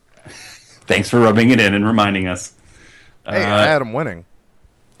 Thanks for rubbing it in and reminding us. Hey, I had him winning.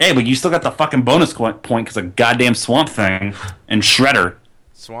 Hey, but you still got the fucking bonus point because of goddamn Swamp Thing and Shredder.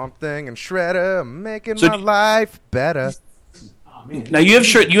 Swamp Thing and Shredder making So my life better. Oh, man. Now you had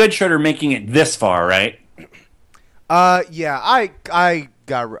Shredder making it this far, right? Yeah, I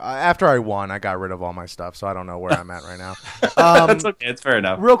got after I won, I got rid of all my stuff, so I don't know where I'm at right now. That's okay. It's fair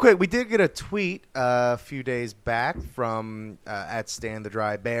enough. Real quick, we did get a tweet a few days back from at Stan the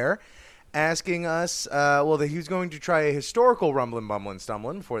Dry Bear, asking us, that he was going to try a historical Rumblin' Bumblin'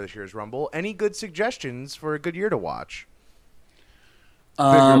 Stumblin' before this year's Rumble. Any good suggestions for a good year to watch?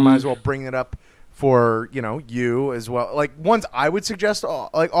 Figure might as well bring it up for you as well. Like ones I would suggest,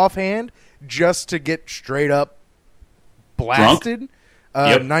 like offhand, just to get straight up blasted.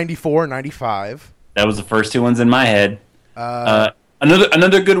 Yep. 94, 95. That was the first 2 ones in my head.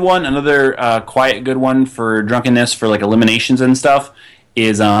 Another good one, another quiet good one for drunkenness for like eliminations and stuff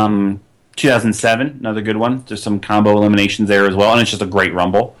is 2007. Another good one. There's some combo eliminations there as well, and it's just a great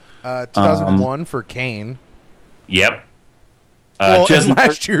Rumble. 2001 for Kane. Yep. And 2000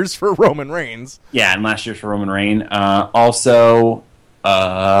 last year's for Roman Reigns. Yeah, and last year's for Roman Reigns. Also,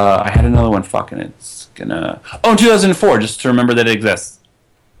 I had another one. Fucking, it's gonna. Oh, in 2004, just to remember that it exists.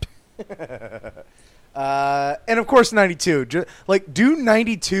 And of course 92. Do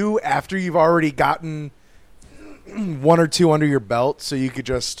 92 after you've already gotten 1 or 2 under your belt, so you could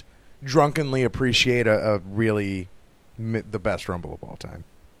just drunkenly appreciate a really the best Rumble of all time.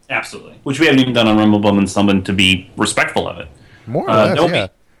 Absolutely. Which we haven't even done on Rumble Bumble and Stumbling to be respectful of it. More or less, Nope. yeah.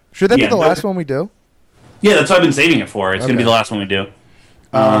 Should that be Yeah, the nope. last one we do? Yeah, that's what I've been saving it for. It's going to be Okay. the last one we do.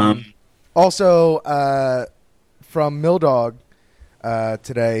 Also, from Milldog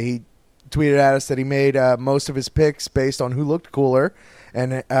today, he tweeted at us that he made most of his picks based on who looked cooler,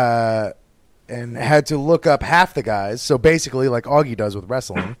 and had to look up half the guys. So basically, like Augie does with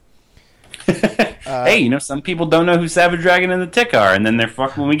wrestling. Hey, some people don't know who Savage Dragon and the Tick are, and then they're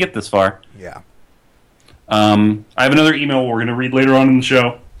fucked when we get this far. Yeah. I have another email we're going to read later on in the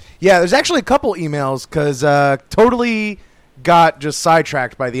show. Yeah, there's actually a couple emails because totally got just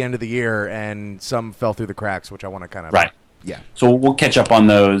sidetracked by the end of the year, and some fell through the cracks, which I want to kind of... Right. Yeah. So we'll catch up on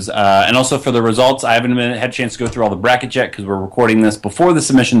those. And also for the results, I haven't had a chance to go through all the brackets yet because we're recording this before the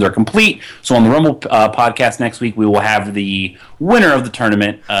submissions are complete. So on the Rumble podcast next week, we will have the winner of the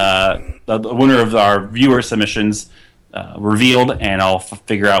tournament, the winner of our viewer submissions revealed, and I'll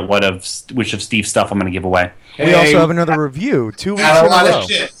figure out which of Steve's stuff I'm going to give away. We also have another review 2 weeks in Got a a lot row. of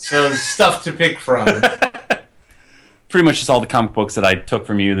shit, so stuff to pick from. pretty much just all the comic books that I took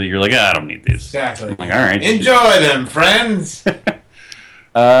from you that you're like, I don't need these. Exactly. I'm like, all right. Enjoy them, friends.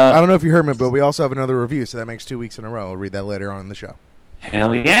 I don't know if you heard me, but we also have another review, so that makes 2 weeks in a row. I'll read that later on in the show.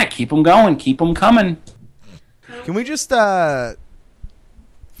 Hell yeah, keep them going, keep them coming. Can we just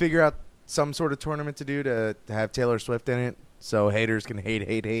figure out some sort of tournament to do to have Taylor Swift in it so haters can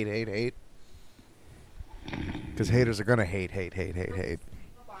hate? Because haters are going to hate.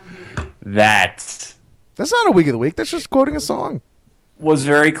 That That's not a week of the week. That's just quoting a song. was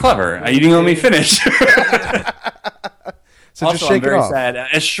very clever. You didn't let me finish. So also, just shake I'm very it off. sad.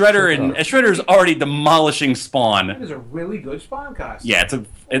 As Shredder's already demolishing Spawn. That is a really good Spawn costume. Yeah,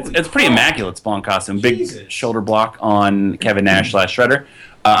 it's pretty immaculate Spawn costume. Big Jesus. shoulder block on Kevin Nash / Shredder.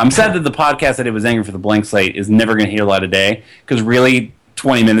 I'm sad that the podcast I did was Angry for the Blank Slate is never going to hear a light of day because really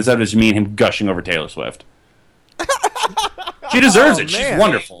 20 minutes of it is me and him gushing over Taylor Swift. She deserves it. She's man.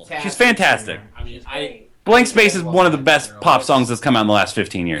 wonderful. She's fantastic. I mean, Blank Space is one of the best pop songs that's come out in the last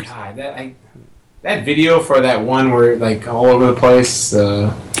 15 years. God, that video for that one where like all over the place.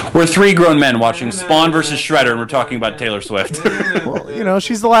 We're three grown men watching Spawn versus Shredder, and we're talking about Taylor Swift. Well, you know,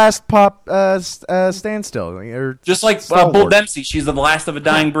 she's the last pop standstill. Or Just like stalwart. Bull Dempsey, she's the last of a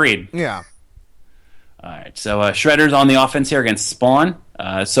dying breed. Yeah. All right, so Shredder's on the offense here against Spawn.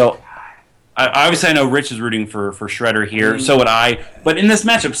 So obviously I know Rich is rooting for Shredder here. So would I. But in this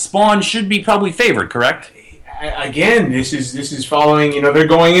matchup, Spawn should be probably favored, correct? Again, this is following. You know, they're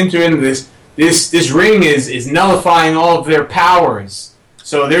going into it. This ring is nullifying all of their powers.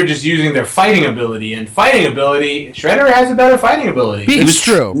 So they're just using their fighting ability. And fighting ability, Shredder has a better fighting ability. It's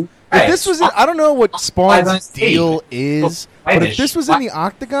true. If this was, I don't know what Spawn's deal is, but if this was in the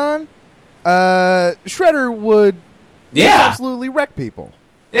Octagon, Shredder would absolutely wreck people.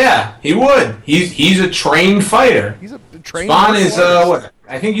 Yeah, he would. He's a trained fighter. He's a trained. Spawn is what?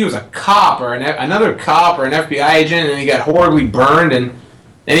 I think he was a cop or another cop or an FBI agent, and he got horribly burned, and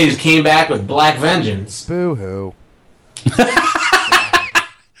then he just came back with black vengeance. Boo hoo.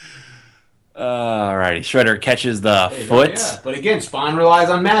 Alrighty, Shredder catches the foot. Yeah, but again, Spawn relies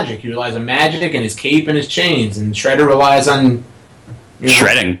on magic. He relies on magic and his cape and his chains, and Shredder relies on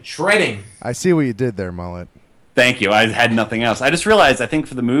shredding. I see what you did there, Mullet. Thank you. I had nothing else. I just realized, I think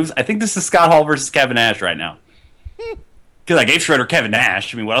for the moves, I think this is Scott Hall versus Kevin Nash right now. Because I gave Shredder Kevin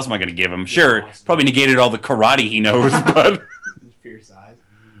Nash. I mean, what else am I going to give him? Sure, probably negated all the karate he knows,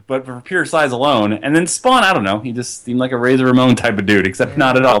 but for pure size alone. And then Spawn, I don't know. He just seemed like a Razor Ramon type of dude, except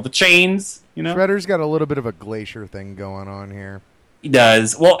not at all. The chains, you know? Shredder's got a little bit of a Glacier thing going on here. He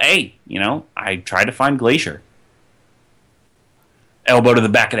does. Well, hey, you know, I tried to find Glacier. Elbow to the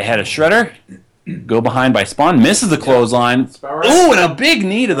back of the head of Shredder. Go behind by Spawn. Misses the clothesline. Ooh, and a big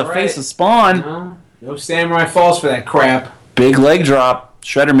knee to the face of Spawn. No Samurai falls for that crap. Big leg drop.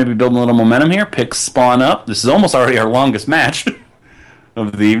 Shredder maybe building a little momentum here. Picks Spawn up. This is almost already our longest match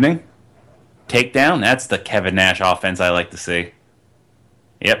of the evening. Takedown. That's the Kevin Nash offense I like to see.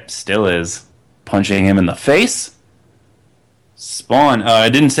 Yep, still is. Punching him in the face. Spawn, I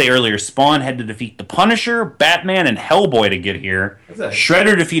didn't say earlier, Spawn had to defeat the Punisher, Batman, and Hellboy to get here.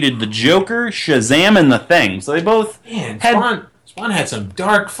 Shredder defeated the Joker, Shazam, and the Thing. So they both had... Spawn had some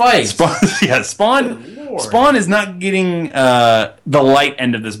dark fights. Spawn is not getting the light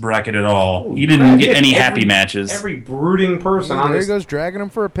end of this bracket at all. He didn't get any happy matches. Every brooding person on There this. he goes, dragging him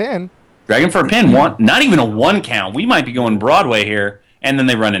for a pin. Dragging for a pin. Not even a one count. We might be going Broadway here. And then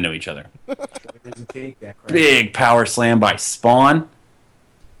they run into each other. Big power slam by Spawn.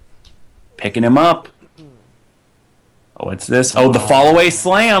 Picking him up. Oh, what's this? Oh, the fall-away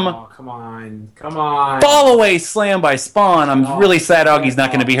slam. Oh, come on. Fall-away slam by Spawn. I'm really sad Augie's not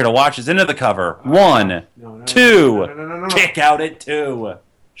going to be here to watch us into the cover. 1, 2. Kick out at 2.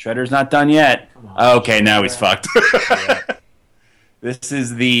 Shredder's not done yet. Okay, now he's fucked. This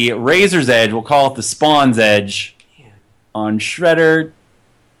is the Razor's Edge. We'll call it the Spawn's Edge. On Shredder,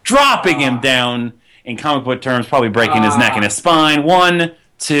 dropping him down in comic book terms, probably breaking his neck and his spine. 1,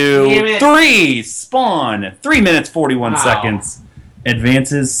 2, 3. Spawn. 3 minutes 41 seconds.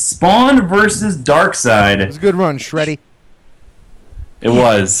 Advances. Spawn versus Darkseid. It was a good run, Shreddy. It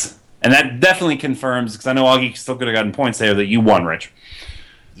was, and that definitely confirms because I know Augie still could have gotten points there that you won, Rich.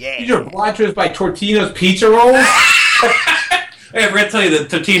 These are blotches by Tortino's Pizza Rolls. Hey, I forgot to tell you that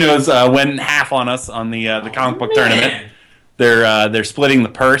Totino's went half on us on the comic book tournament. They're splitting the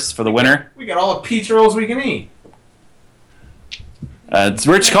purse for the winner. We got all the pizza rolls we can eat. It's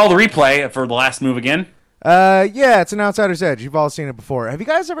Rich call the replay for the last move again. Yeah, it's an Outsider's Edge. You've all seen it before. Have you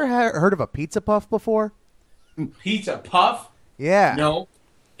guys ever heard of a pizza puff before? Pizza Puff? Yeah. No.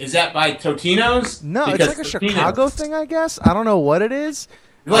 Is that by Totino's? No, Because it's like a Totino's. Chicago thing, I guess. I don't know what it is.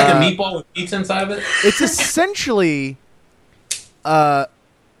 Like a meatball with pizza inside of it? It's essentially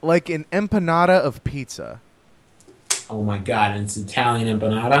like an empanada of pizza. Oh my god, and it's Italian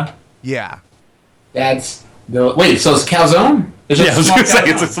empanada? Yeah. That's the wait, so it's calzone? It's Yeah, I was small gonna say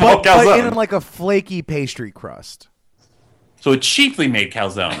it's a calzone. small But calzone. in like a flaky pastry crust. So a cheaply made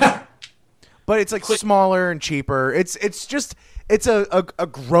calzone. But it's like smaller and cheaper. It's a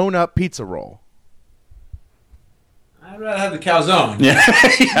grown up pizza roll. I'd rather have the calzone. yeah,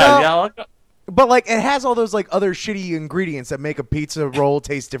 yeah. But like it has all those like other shitty ingredients that make a pizza roll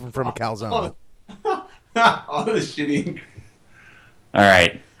taste different from a calzone. All this shitty. All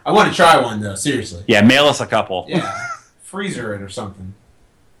right. I want to try one though, seriously. Yeah, mail us a couple. Yeah. Freezer it or something.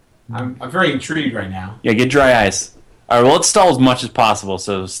 I'm very intrigued right now. Yeah, get dry ice. All right, well, let's stall as much as possible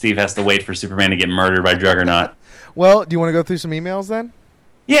so Steve has to wait for Superman to get murdered by Juggernaut. Well, do you want to go through some emails then?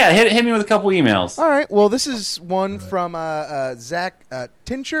 Yeah, hit me with a couple emails. All right. Well, this is one from Zach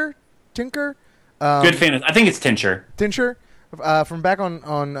Tinker. Good fan. I think it's Tincher. Tincher, from back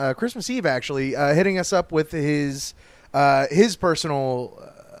on Christmas Eve, actually, hitting us up with his personal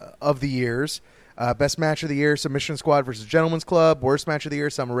of the years. Best match of the year, Submission Squad versus Gentleman's Club. Worst match of the year,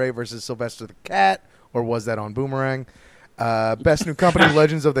 Summer Rae versus Sylvester the Cat. Or was that on Boomerang? Best new company,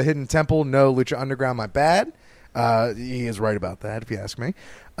 Legends of the Hidden Temple. No, Lucha Underground, my bad. He is right about that, if you ask me.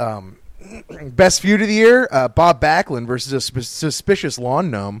 Best feud of the year, Bob Backlund versus a suspicious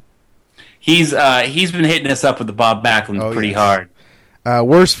lawn gnome. He's been hitting us up with the Bob Backlund pretty hard.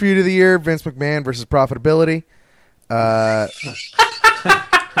 Worst feud of the year, Vince McMahon versus Profitability.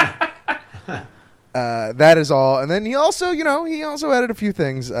 That is all. And then he also added a few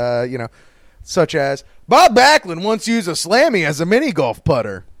things, such as Bob Backlund once used a Slammy as a mini golf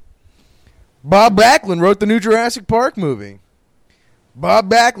putter. Bob Backlund wrote the new Jurassic Park movie. Bob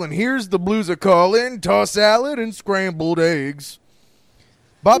Backlund hears the blues a callin', toss salad and scrambled eggs.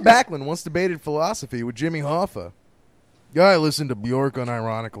 Bob Backlund once debated philosophy with Jimmy Hoffa. Guy listened to Bjork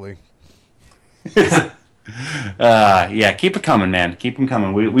unironically. Yeah, keep it coming, man. Keep them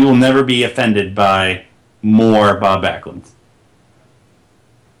coming. We will never be offended by more Bob Backlund.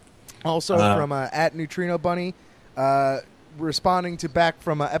 Also from at Neutrino Bunny, responding to back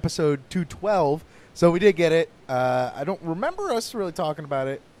from episode 212. So we did get it. I don't remember us really talking about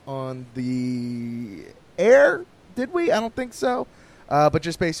it on the air, did we? I don't think so. But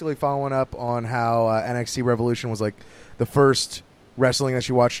just basically following up on how NXT Revolution was like the first wrestling that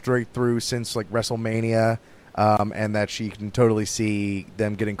she watched straight through since like WrestleMania, and that she can totally see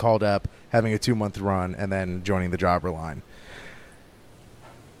them getting called up, having a 2-month run, and then joining the jobber line.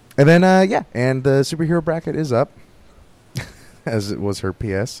 And then and the superhero bracket is up, as it was her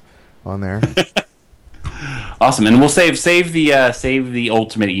PS on there. Awesome, and we'll save the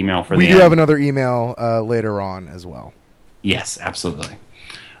ultimate email for We the do end. have another email later on as well. Yes, absolutely.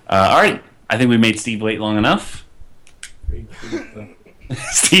 All right, I think we made Steve wait long enough.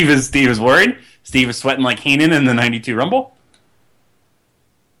 Steve is worried. Steve is sweating like Heenan in the '92 Rumble.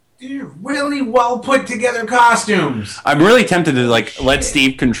 Dude, really well put together costumes. I'm really tempted to let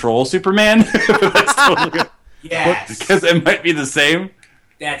Steve control Superman. That's totally Yes. because it might be the same.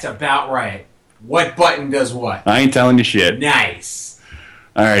 That's about right. What button does what? I ain't telling you shit. Nice.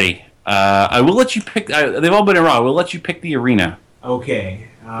 Alrighty. I will let you pick. They've all been in Raw. We'll let you pick the arena. Okay.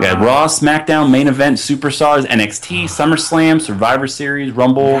 We had Raw, SmackDown, Main Event, Superstars, NXT, SummerSlam, Survivor Series,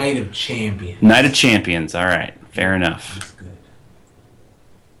 Rumble, Night of Champions. Night of Champions. All right, fair enough. That's good.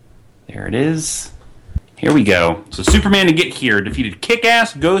 There it is. Here we go. So Superman to get here defeated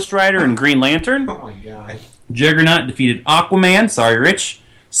Kick-Ass, Ghost Rider, and Green Lantern. Oh my god. Juggernaut defeated Aquaman. Sorry, Rich.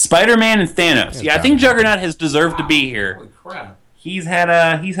 Spider-Man and Thanos. Yeah, I think Juggernaut has deserved to be here. Holy crap. He's had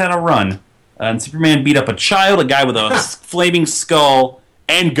a run. And Superman beat up a child, a guy with a flaming skull,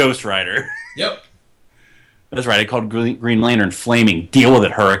 and Ghost Rider. Yep. That's right. I called Green Lantern flaming. Deal with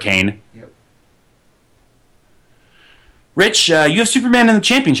it, Hurricane. Yep. Rich, you have Superman in the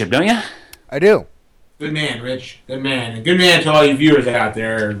championship, don't you? I do. Good man, Rich. Good man. And good man to all you viewers out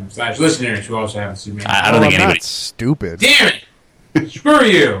there / listeners who also have Superman. I don't think I'm anybody. not stupid. Damn it! Screw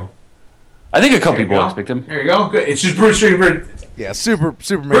you. I think a couple There you people go. expect him. There you go. Good. It's just Bruce Strength. Yeah,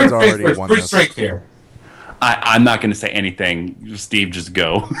 Superman's already won Bruce this. Strength here. I'm not going to say anything. Steve, just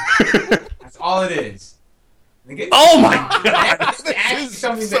go. That's all it is. Oh my god! That's This actually is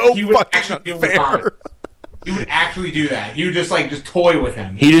something so that he would fucking actually do with unfair. Thomas. He would actually do that. He would just toy with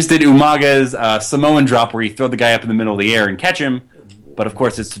him. He just did Umaga's Samoan drop where he throw the guy up in the middle of the air and catch him. But of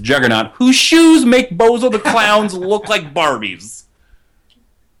course, it's Juggernaut, whose shoes make Bozo the Clowns look like Barbies.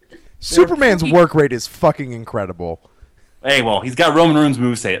 Superman's work rate is fucking incredible. Hey, well, he's got Roman Reigns'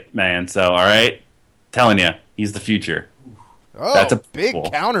 moveset, man. So, all right, telling you, he's the future. Oh, That's a big cool.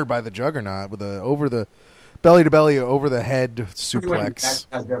 counter by the Juggernaut with a over the belly to belly over the head suplex.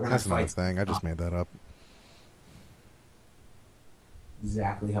 That's Juggernaut's That's a fight. nice thing. I just made that up.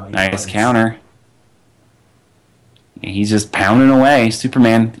 Exactly how he Nice fights. counter. He's just pounding away,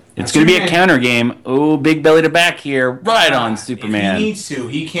 Superman. It's going to be a Superman. counter game. Oh, big belly to back here, right on If Superman. he needs to,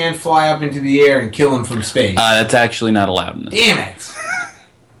 he can fly up into the air and kill him from space. That's actually not allowed in this. Damn it!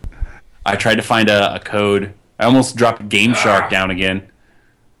 I tried to find a code. I almost dropped Game Shark down again.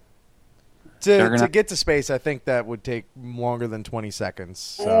 To Juggernaut. get to space, I think that would take longer than 20 seconds.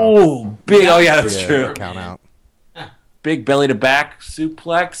 So, Oh, big! Oh yeah, that's yeah, true. count out. Big belly to back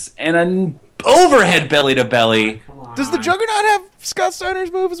suplex and an overhead belly to belly. Come on. Does the Juggernaut have Scott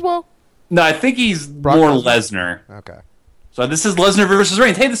Steiner's move as well? No, I think he's Brock more Lesnar? Lesnar. Okay. So this is Lesnar versus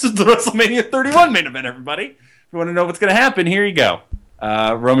Reigns. Hey, this is the WrestleMania 31 main event, everybody. If you want to know what's going to happen, here you go.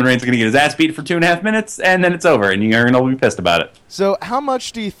 Roman Reigns is going to get his ass beat for 2.5 minutes, and then it's over, and you're going to be pissed about it. So, how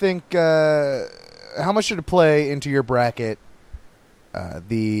much do you think? How much should it play into your bracket?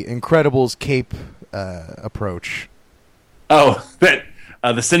 The Incredibles cape approach. Oh, that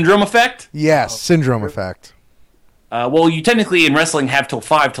the syndrome effect? Yes, syndrome effect. Well, you technically in wrestling have till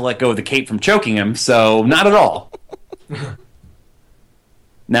 5 to let go of the cape from choking him, so not at all.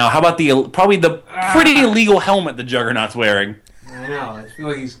 Now, how about probably the pretty illegal helmet the Juggernaut's wearing? I know. I feel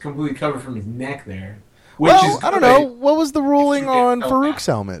like he's completely covered from his neck there. Well, I don't know. What was the ruling you get on held Farouk's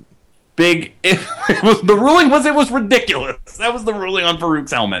back. helmet? Big. The ruling was it was ridiculous. That was the ruling on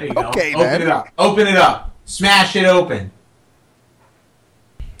Farouk's There helmet. you go. Okay, Open then. it up. Open it up. Smash it open.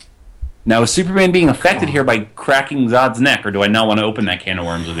 Now, is Superman being affected here by cracking Zod's neck, or do I not want to open that can of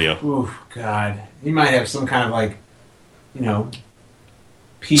worms with you? Ooh, God. He might have some kind of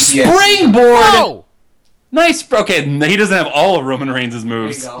PTSD. Springboard! Oh! Nice. Okay, he doesn't have all of Roman Reigns' There you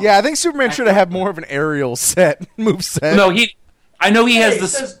moves. go. Yeah, I think Superman should have had more of an aerial move set. No, I know he has Hey, it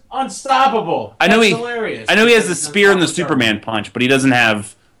this. says unstoppable. I know That's he. hilarious. I know he has the It's spear and the unstoppable. Superman punch, but he doesn't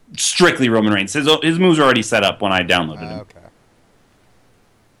have strictly Roman Reigns. His moves are already set up when I downloaded him. Okay.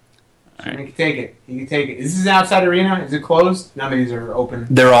 He can take it. He can take it. Is this an outside arena? Is it closed? None of these are open.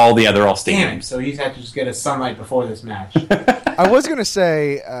 They're all Damn it. stadiums. So he's had to just get a sunlight before this match. I was gonna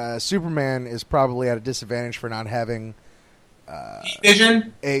say Superman is probably at a disadvantage for not having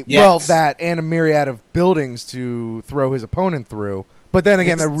Vision? a Yes. that and a myriad of buildings to throw his opponent through. But then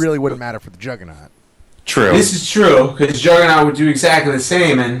again, that really wouldn't matter for the Juggernaut. True. This is true, because Juggernaut would do exactly the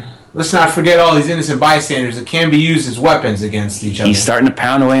same, and let's not forget all these innocent bystanders that can be used as weapons against each other. He's starting to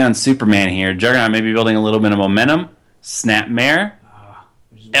pound away on Superman here. Juggernaut may be building a little bit of momentum. Snap mare.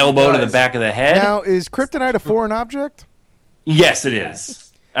 Which is what Elbow he to the does. back of the head. Now, is Kryptonite a foreign object? Yes, it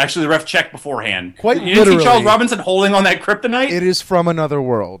is. Actually, the ref checked beforehand. Quite You didn't see literally. Charles Robinson holding on that kryptonite? It is from another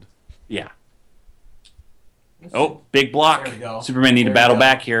world. Yeah. Oh, big block. There we go. Superman need to There we battle go.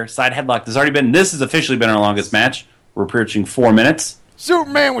 back here. Side headlock. This has officially been our longest match. We're approaching 4 minutes.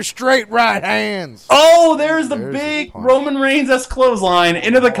 Superman with straight right hands. Oh, there's the There's the big punch. Roman Reigns' clothesline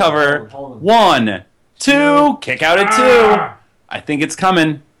into the cover. hold him. 1, 2, kick out at 2. I think it's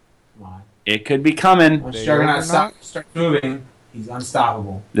coming. Come on. It could be coming. Once They Juggernaut Juggernaut? starts moving, he's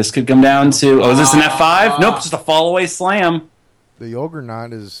unstoppable. This could come down to. Oh, is this an F5? Nope, just a fall away slam. The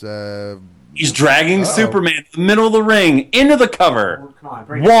Juggernaut is. He's dragging Uh-oh. Superman to the middle of the ring into the cover. Come on,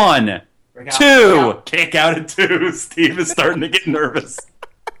 break out. 1, Break out. 2, kick out at 2. Steve is starting to get nervous.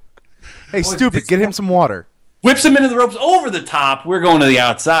 Hey, stupid! Get him some water. Whips him into the ropes over the top. We're going to the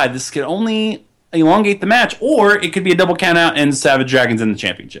outside. This could only elongate the match, or it could be a double count out and Savage Dragon's in the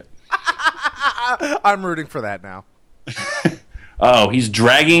championship. I'm rooting for that now. Oh, he's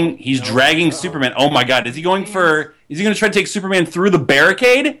dragging Superman. Oh my god, is he going to try to take Superman through the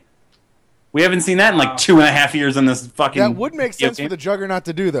barricade? We haven't seen that in like 2.5 years in this fucking That would make sense game. for the Juggernaut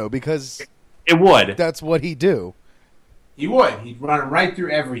to do, though, because It would. that's what he do. He would. He'd run right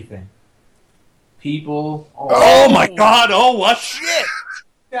through everything. People. Oh my god, oh what shit!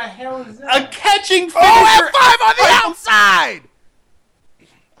 the hell is A that? catching finisher! F5 on the outside!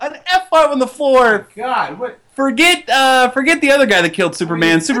 An F5 on the floor! God, what? Forget the other guy that killed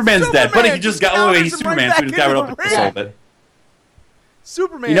Superman. It's Superman's dead, but he Superman. just Just got away. He's counters him right Superman, so he just back got into rid of the the ring. soul of it.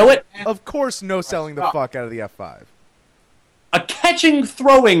 Superman. You know what? Of course, no selling the fuck out of the F5. A catching,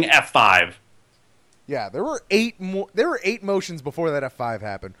 throwing F5. Yeah, there were 8 motions before that F5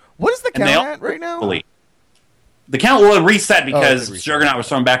 happened. What is the And they count all at right now? fully- The count will reset it because did reset. Juggernaut was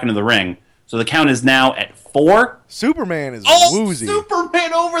thrown back into the ring. So the count is now at 4. Superman is Oh, woozy.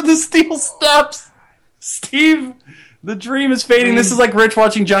 Superman over the steel steps. Steve, the dream is fading. This is like Rich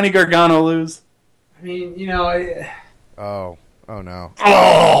watching Johnny Gargano lose. I mean, you know, Oh no.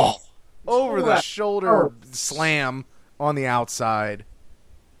 Oh, Over the that shoulder slam on the outside.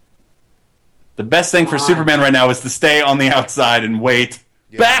 The best thing for Superman right now is to stay on the outside and wait.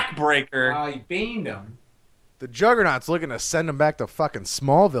 Yeah. Backbreaker. He baned him. The Juggernaut's looking to send him back to fucking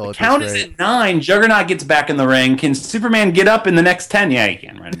Smallville. At Count this is rate. at 9. Juggernaut gets back in the ring. Can Superman get up in the next 10? Yeah, he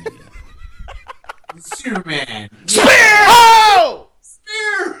can. Right? Superman. Oh!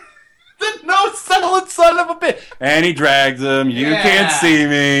 Spear! The no-selling son of a bitch. And he drags him. You Yeah. can't see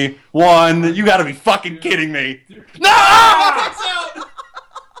me. 1. You gotta be fucking kidding me. No!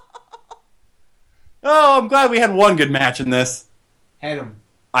 Oh, I'm glad we had one good match in this. Head him.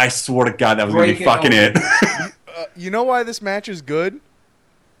 I swear to God that was going to Break be it fucking open. it. You know why this match is good?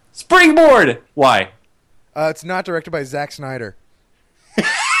 Springboard! Why? It's not directed by Zack Snyder.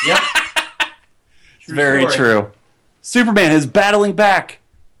 Yep. Very story. true. Superman is battling back.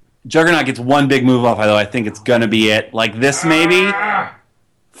 Juggernaut gets one big move off, although I think it's going to be it. Like this, maybe?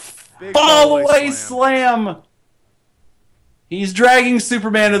 Big Fall away slam! He's dragging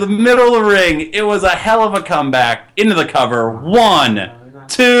Superman to the middle of the ring. It was a hell of a comeback. Into the cover. 1,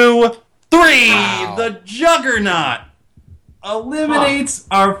 2, 3. Wow. The Juggernaut eliminates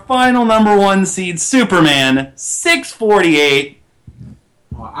our final number 1 seed, Superman. 648.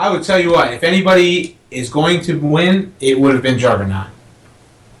 Well, I would tell you what, if anybody is going to win, it would have been Juggernaut.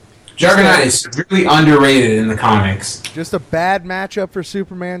 Juggernaut is really underrated in the comics. Just a bad matchup for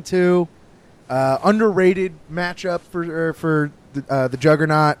Superman 2. Underrated matchup for the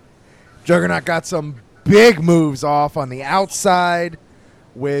Juggernaut. Juggernaut got some big moves off on the outside,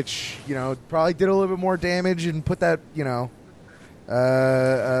 which, probably did a little bit more damage and put that,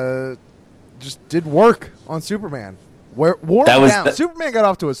 just did work on Superman. Wore him down. Superman got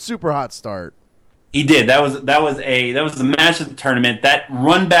off to a super hot start. He did. That was the match of the tournament. That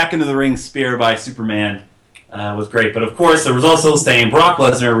run back into the ring spear by Superman was great. But of course, the results still staying. Brock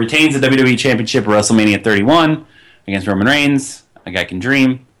Lesnar retains the WWE Championship at WrestleMania 31 against Roman Reigns. A guy can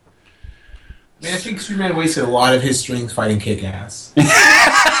dream. Man, I think Superman wasted a lot of his strings fighting Kick-Ass.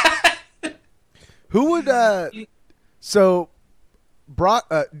 Who would so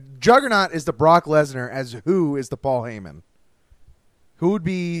Brock Juggernaut is the Brock Lesnar, as who is the Paul Heyman? Who would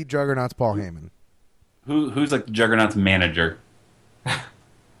be Juggernaut's Paul Heyman? Who's like the Juggernaut's manager? The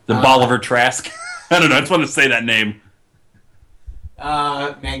Bolivar Trask? I don't know. I just want to say that name.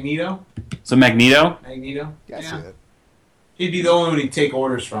 Magneto? So Magneto? Magneto? That's it. He'd be the only one he'd take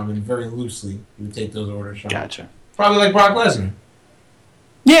orders from, and very loosely he would take those orders from. Gotcha. Probably like Brock Lesnar.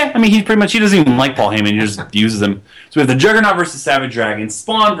 Yeah, I mean, he doesn't even like Paul Heyman. He just uses him. So we have the Juggernaut versus Savage Dragon,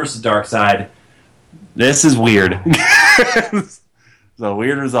 Spawn versus Darkseid. This is weird. It's a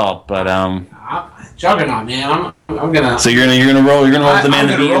weird result, but Juggernaut, man. I'm gonna. So you're gonna roll with the man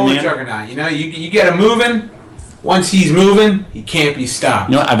to I'm beat gonna roll him, with man? Juggernaut. You get him moving. Once he's moving, he can't be stopped.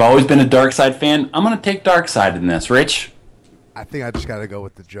 You know, I've always been a Darkseid fan. I'm gonna take Darkseid in this. Rich? I think I just got to go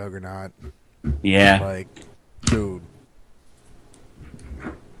with the Juggernaut. Yeah, Like, dude,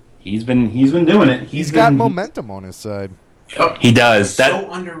 he's been doing it. he's got momentum on his side. He does. So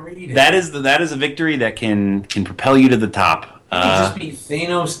underrated. That is a victory that can propel you to the top. He could just be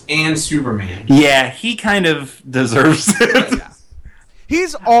Thanos and Superman. Yeah, he kind of deserves it.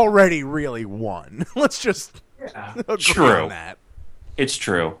 He's already really won. Let's just Yeah. agree True. on that. It's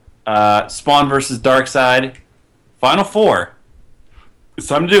true. Spawn versus Darkseid. Final 4. It's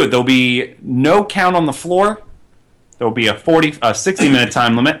time to do it. There'll be no count on the floor. There'll be a 60-minute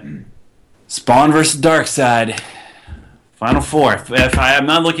time limit. Spawn versus Darkseid. Final 4. If I'm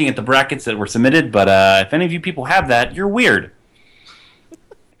not looking at the brackets that were submitted, but if any of you people have that, you're weird.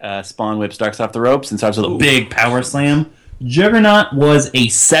 Spawn whips Darkseid off the ropes and starts with a big power slam. Juggernaut was a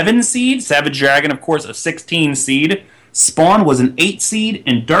 7 seed. Savage Dragon, of course, a 16 seed. Spawn was an 8 seed,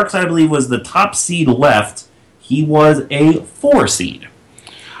 and Darkseid, I believe, was the top seed left. He was a 4 seed.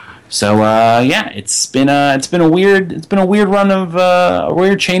 So yeah, it's been a weird run of a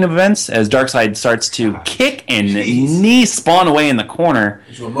weird chain of events as Darkseid starts to kick and knee Spawn away in the corner.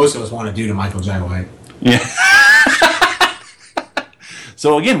 Which is what most of us want to do to Michael J. White. Yeah.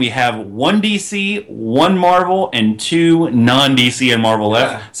 So again, we have 1 DC, 1 Marvel, and 2 non-DC and Marvel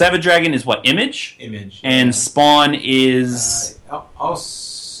left. Yeah. Savage Dragon is what, Image? Image. And Spawn is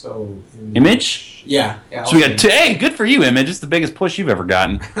Also Image? Yeah. So we got 2. Hey, good for you, Image. It's the biggest push you've ever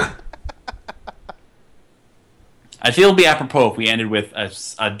gotten. I feel it'd be apropos if we ended with a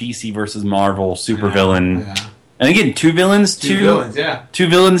DC versus Marvel supervillain. Yeah. And again, 2 villains, Two villains, yeah. 2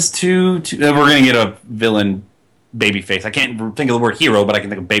 villains, two. We're gonna get a villain babyface. I can't think of the word hero, but I can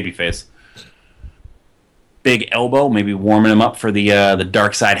think of babyface. Big elbow, maybe warming him up for the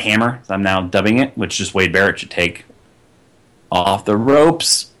Darkseid hammer, as I'm now dubbing it, which just Wade Barrett should take. Off the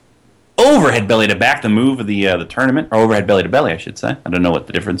ropes. overhead belly to back, the move of the tournament, or overhead belly to belly, I should say. I don't know what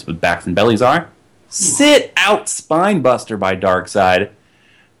the difference with backs and bellies are. Sit out spine buster by Darkseid.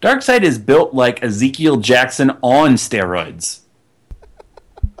 Darkseid is built like Ezekiel Jackson on steroids.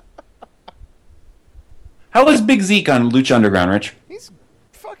 How is Big Zeke on Lucha Underground, Rich? He's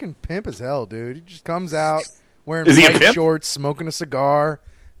fucking pimp as hell, dude. He just comes out wearing Is he a white pimp? shorts, smoking a cigar,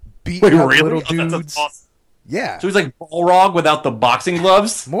 beating up little Oh, that's dudes. awesome. Yeah, So he's like Balrog without the boxing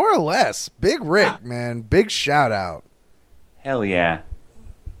gloves? more or less. Big Rick, man. Big shout out. Hell yeah.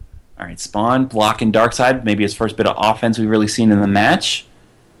 All right, Spawn blocking Darkseid. Maybe his first bit of offense we've really seen in the match.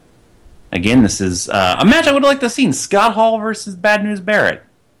 Again, this is a match I would like to have seen. Scott Hall versus Bad News Barrett.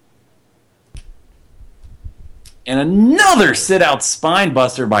 And another sit-out spine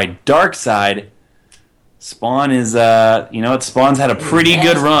buster by Darkseid. Spawn is, Spawn's had a pretty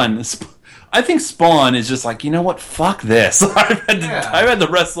good run. I think Spawn is just like, you know what? Fuck this. I've had to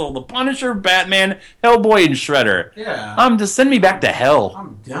wrestle the Punisher, Batman, Hellboy, and Shredder. Yeah. Just send me back to hell.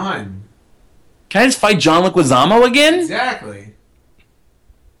 I'm done. Can I just fight John Leguizamo again? Exactly.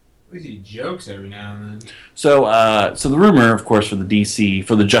 At least he jokes every now and then. So the rumor, of course, for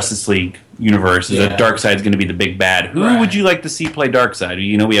the Justice League universe is that Darkseid's going to be the big bad. Who Right. would you like to see play Darkseid?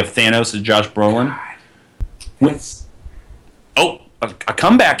 You know, we have Thanos as Josh Brolin. It's A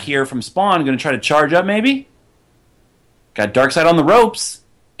comeback here from Spawn, going to try to charge up, maybe? Got Darkseid on the ropes,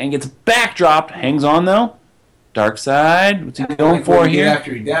 and gets backdropped. Hangs on, though. Darkseid, what's he going like for what he did here?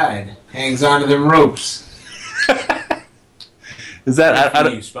 after he died. Hangs onto them ropes. Is that... I Good for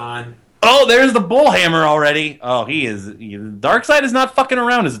don't- you, Spawn. Oh, there's the bullhammer already. Oh, Darkseid is not fucking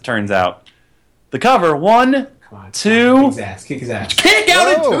around, as it turns out. The cover, 1, Come on. 2... Kick his ass. Kick out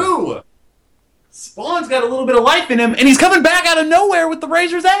at Whoa. 2! Spawn's got a little bit of life in him, and he's coming back out of nowhere with the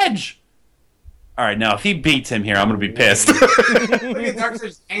Razor's Edge. All right, now if he beats him here, I'm going to be pissed. Look at Darkseid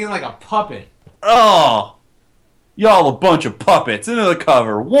just hanging like a puppet. Oh, y'all a bunch of puppets into the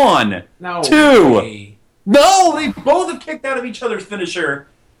cover. 1, No 2. way. No, they both have kicked out of each other's finisher.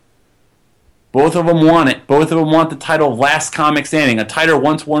 Both of them want it. Both of them want the title of Last Comic Standing, a title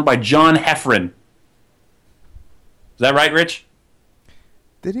once worn by John Heffron. Is that right, Rich?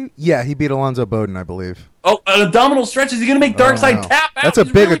 Did he? Yeah, he beat Alonzo Bowden, I believe. Oh, an abdominal stretch. Is he going to make Darkseid Oh, no. tap out? That's a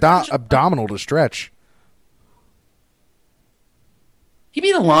He's big really pushing- abdominal to stretch. He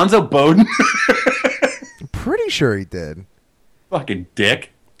beat Alonzo Bowden? I'm pretty sure he did. Fucking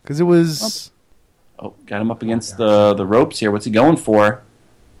dick. Because it was... Oh, got him up against the ropes here. What's he going for?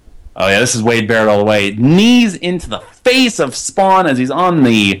 Oh, yeah, this is Wade Barrett all the way. Knees into the face of Spawn as he's on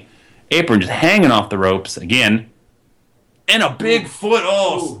the apron, just hanging off the ropes again. And a big foot.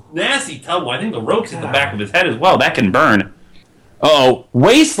 Oh, nasty tumble. I think the ropes hit the back of his head as well. That can burn. Uh-oh.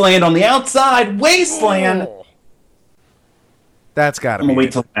 Wasteland on the outside. Wasteland. That's got to I'm be going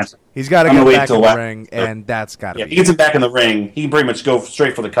it. to wait till He's got to I'm get gonna wait back till in the left. ring, and that's got to Yeah, be he gets him back in the ring. He can pretty much go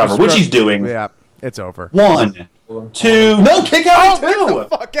straight for the cover, which he's doing. Yeah, it's over. 1, 2. No, kick out at Get 2. the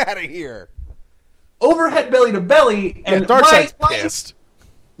fuck out of here. Overhead belly to belly. Yeah, And Darkseid's why- pissed.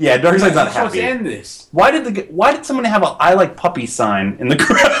 Yeah, Darkseid's not You're supposed to happy. end this. Why did someone have a "I like puppy" sign in the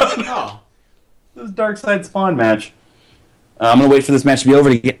crowd? No. This is Darkseid Spawn match. I'm gonna wait for this match to be over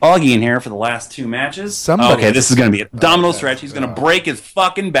to get Augie in here for the last 2 matches. Somebody- Okay, this is gonna be abdominal Okay. stretch. He's gonna break his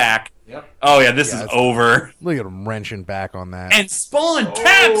fucking back. Yep. Oh yeah, this is it's- over. Look at him wrenching back on that. And Spawn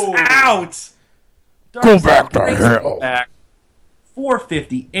taps out. Go back to breaks hell. his back.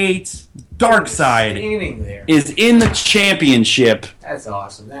 458. Darkseid Standing there. is in the championship. That's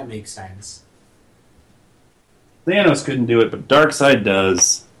awesome. That makes sense. Thanos couldn't do it, but Darkseid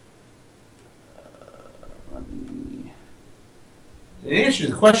does. In answer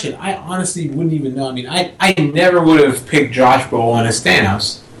to the question, I honestly wouldn't even know. I mean, I never would have picked Josh Brolin as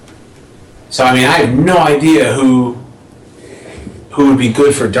Thanos. So, I mean, I have no idea who would be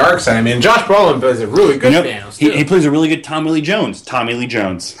good for Darkseid. I mean, Josh Brolin does a really good Thanos, too. He plays a really good Tommy Lee Jones. Tommy Lee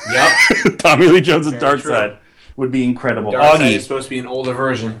Jones. Yep. Tommy Lee Jones as Very Darkseid would be incredible. Darkseid is Augie, supposed to be an older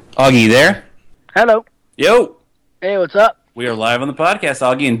version. Augie, you there? Hello. Yo, Hey, what's up? we are live on the podcast,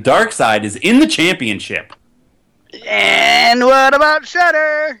 Augie, and Darkseid is in the championship. And what about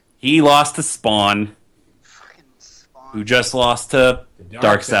Shredder? He lost to Spawn, Fucking Spawn. who just lost to Darkseid.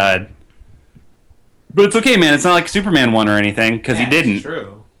 Darkseid. But it's okay, man. It's not like Superman won or anything, because he That's didn't.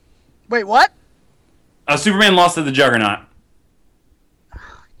 True. Wait, what? Superman lost to the Juggernaut.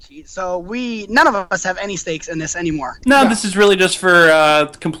 Jeez, so none of us have any stakes in this anymore. No, this is really just for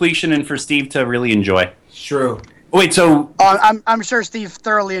completion and for Steve to really enjoy. It's true. Wait, so I'm sure Steve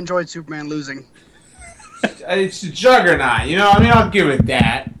thoroughly enjoyed Superman losing. It's a Juggernaut, you know? I mean, I'll give it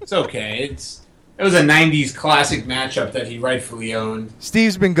that. It's okay. It It was a '90s classic matchup that he rightfully owned.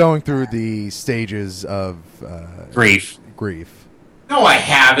 Steve's been going through the stages of Grief. grief. No, I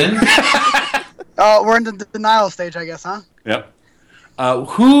haven't. We're in the denial stage, I guess, huh? Yep.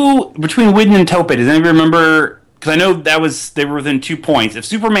 Who between Widden and Tope? Does anybody remember? Because I know they were within 2 points. If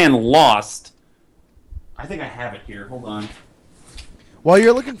Superman lost, I think I have it here. Hold on. While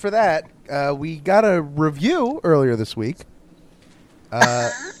you're looking for that, we got a review earlier this week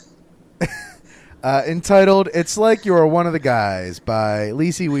entitled "It's Like You're One of the Guys" by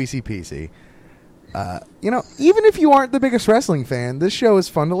Lisi Weesey Peasy. Even if you aren't the biggest wrestling fan, this show is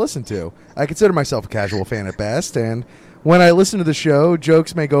fun to listen to. I consider myself a casual fan at best, and when I listen to the show,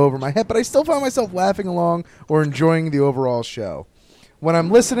 jokes may go over my head, but I still find myself laughing along or enjoying the overall show. When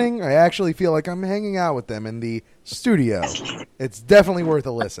I'm listening, I actually feel like I'm hanging out with them in the studio. It's definitely worth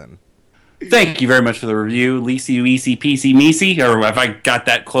a listen. Thank you very much for the review, Lisi, Weesey, PC, Meesey, or if I got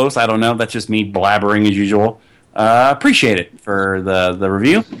that close, I don't know. That's just me blabbering as usual. Appreciate it for the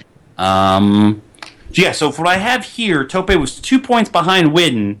review. So for what I have here, Tope was 2 points behind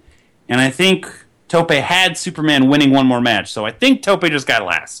Widden, and I think Tope had Superman winning one more match. So I think Tope just got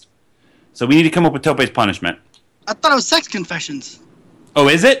last. So we need to come up with Tope's punishment. I thought it was sex confessions. Oh,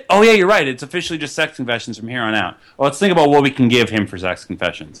 is it? Oh, yeah, you're right. It's officially just sex confessions from here on out. Well, let's think about what we can give him for sex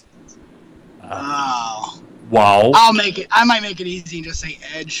confessions. Oh. Wow. I might make it easy and just say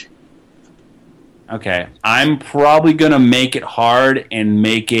Edge. Okay. I'm probably going to make it hard and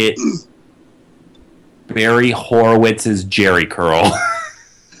make it Barry Horowitz's Jerry Curl.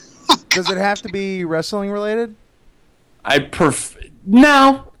 Does it have to be wrestling related?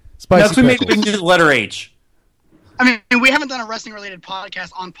 No. Spicy Maybe we pickles. can do the letter H. I mean, we haven't done a wrestling-related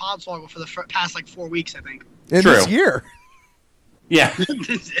podcast on Podswoggle for the past, 4 weeks, I think. In True. this year. Yeah.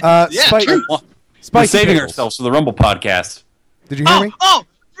 Yeah, Spicy true. We're saving pickles. ourselves for the Rumble podcast. Did you hear me? Oh,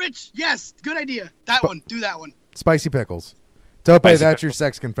 Rich, yes, good idea. That one, do that one. Spicy pickles. Tope, Spicy that's your pickles.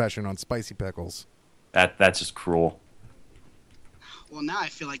 sex confession on spicy pickles. That's just cruel. Well, now I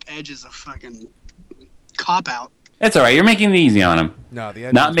feel like Edge is a fucking cop-out. It's all right. You're making it easy on him. No,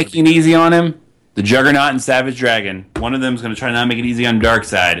 the Not making it easy on him. The Juggernaut and Savage Dragon. One of them is going to try to not make it easy on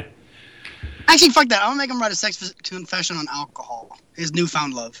Darkseid. Actually, fuck that. I'm gonna make him write a sex confession on alcohol. His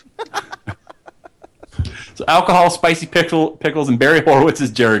newfound love. So alcohol, spicy pickles, and Barry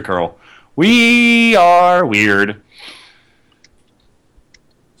Horowitz's Jerry Curl. We are weird.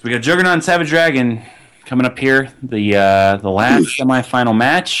 So we got Juggernaut and Savage Dragon coming up here. The last semifinal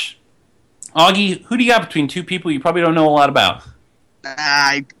match. Augie, who do you got between two people you probably don't know a lot about?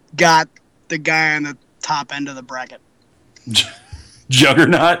 I got the guy on the top end of the bracket.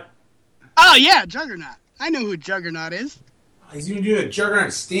 Juggernaut? Oh, yeah, Juggernaut. I know who Juggernaut is. He's gonna do a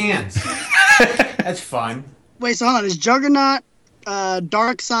Juggernaut stance. That's fun. Wait, so hold on. Is Juggernaut,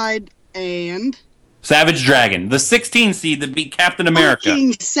 Darkseid, and... Savage Dragon, the 16 seed that beat Captain America.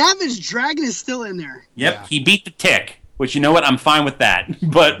 Fucking Savage Dragon is still in there. Yep, Yeah. he beat the Tick, which, you know what, I'm fine with that.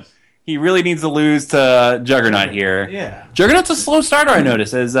 But he really needs to lose to Juggernaut here. Yeah. Juggernaut's a slow starter, I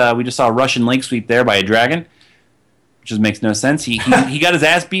noticed, as we just saw a Russian leg sweep there by a dragon, which just makes no sense. He got his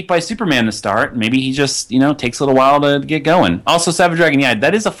ass beat by Superman to start. Maybe he just, takes a little while to get going. Also, Savage Dragon, yeah,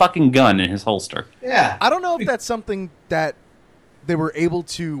 that is a fucking gun in his holster. Yeah. I don't know if that's something that they were able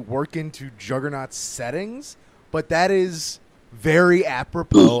to work into Juggernaut's settings, but that is very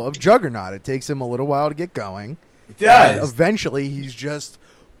apropos of Juggernaut. It takes him a little while to get going. It does. Eventually, he's just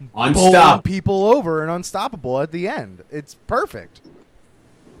bowling Unstoppable. people over and unstoppable at the end. It's perfect.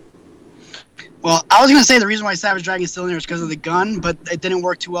 Well, I was going to say the reason why Savage Dragon is still in there is because of the gun, but it didn't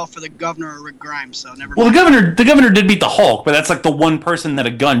work too well for the governor or Rick Grimes, so never Well, mind. the governor did beat the Hulk, but that's like the one person that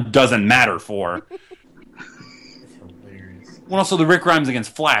a gun doesn't matter for. Well, also the Rick Grimes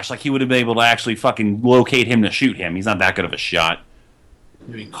against Flash, like he would have been able to actually fucking locate him to shoot him. He's not that good of a shot.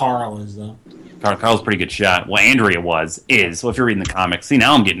 Maybe Carl is, though. Carl's a pretty good shot. Well, Andrea is. Well, if you're reading the comics. See,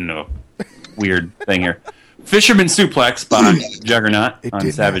 now I'm getting into a weird thing here. Fisherman suplex by Juggernaut It on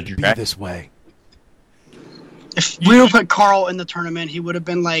did Savage not be Dragon. this way. If we would put Carl in the tournament, he would have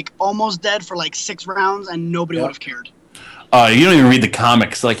been almost dead for 6 rounds, and nobody would have cared. You don't even read the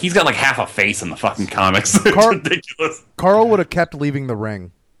comics. Like he's got half a face in the fucking comics. It's ridiculous. Carl would have kept leaving the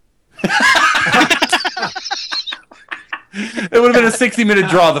ring. It would have been a 60-minute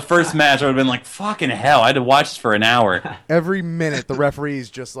draw. The first match, I would have been like, "Fucking hell!" I had to watch this for an hour. Every minute, the referee's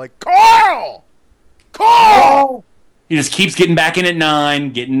just like, Carl! Carl! He just keeps getting back in at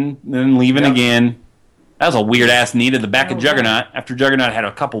 9, then leaving again. That was a weird ass knee to the back of Juggernaut after Juggernaut had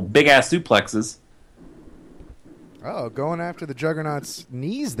a couple big ass suplexes. Oh, going after the Juggernaut's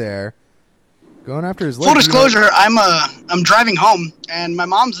knees there. Going after his Full leg. disclosure, I'm driving home, and my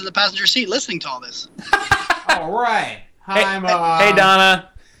mom's in the passenger seat listening to all this. All right. Hi, Mom. Hey, Donna.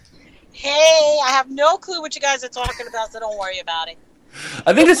 Hey, I have no clue what you guys are talking about, so don't worry about it.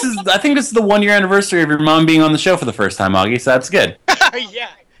 I think this is the 1 year anniversary of your mom being on the show for the first time, Augie. So that's good. Yeah.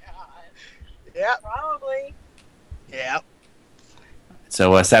 Yeah. Probably. Yeah.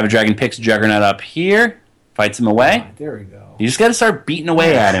 So Savage Dragon picks Juggernaut up here, fights him away. There we go. You just got to start beating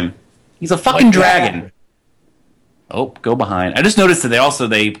away at him. He's a fucking dragon. Oh, go behind. I just noticed that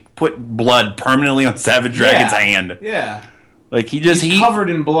they put blood permanently on Savage Dragon's hand. Yeah. Like He's covered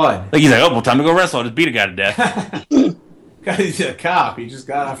in blood. Like he's like, oh, well, time to go wrestle. I'll just beat a guy to death. God, he's a cop. He just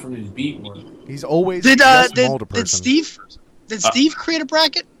got off from his beat work. He's always Did just mauled a did person. Steve create a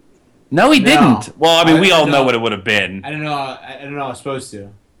bracket? No, he No. didn't. Well, I mean, we all know No. what it would have been. I don't know. I don't know. I was supposed to.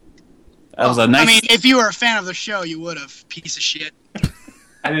 That was a nice. I mean, if you were a fan of the show, you would have. Piece of shit.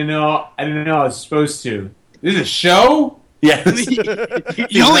 I didn't know. I was supposed to. This is a show. yes.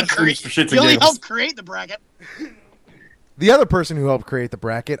 You only, For shits and you only giggles. helped create the bracket. The other person who helped create the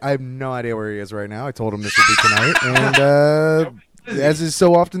bracket, I have no idea where he is right now. I told him this would be tonight, and as is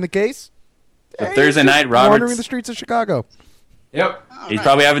so often the case, So he's Thursday just night, wandering Robert's. the streets of Chicago. Yep. He's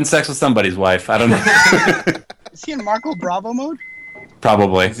probably having sex with somebody's wife. I don't know. Is he in Marco Bravo mode?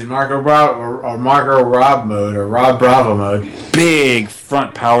 Probably. It's in Marco Bravo or Marco Rob mode or Rob Bravo mode. Big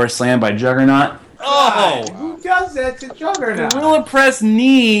front power slam by Juggernaut. Oh! Who does that to Juggernaut? Gorilla press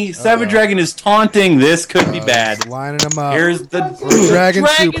knee. Savage Dragon is taunting. This could be bad. Lining him up. Here's the Dragon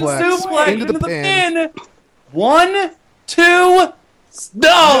suplex into the pin. 1, 2.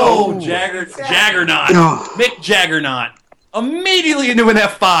 No! Jaggernaut. Mick Jaggernaut. Immediately into an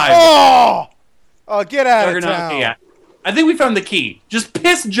F5. Oh, get out of Juggernaut. town. Yeah. I think we found the key. Just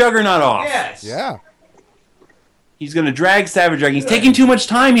piss Juggernaut off. Yes. Yeah. He's going to drag Savage Dragon. He's taking too much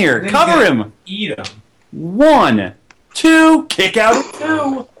time here. Then he's Cover gonna him. Eat him. 1, 2. Kick out of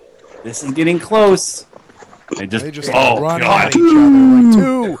 2. This is getting close. They just oh, run God. at each other like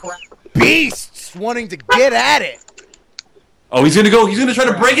two beasts wanting to get at it. Oh, he's going to go. He's going to try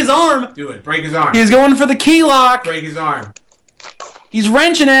to break his arm. Do it. Break his arm. He's going for the key lock. Break his arm. He's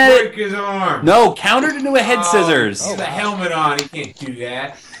wrenching at it. Break his arm. No, countered into a head scissors. He's got a helmet on. He can't do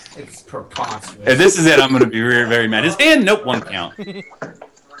that. It's preposterous. If this is it, I'm going to be very, very mad. His hand, nope, 1 count.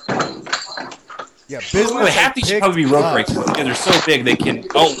 Yeah, business. Wait, half these should probably be rope breaks because they're so big they can.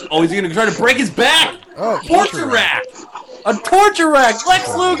 Oh, he's going to try to break his back. Oh, Torture rack. A torture rack. Lex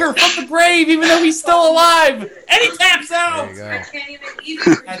Luger from the grave, even though he's still alive. And he taps out. There you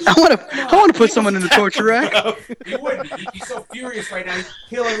go. I want to put someone in the torture rack. He would. He'd be so furious right now. He'd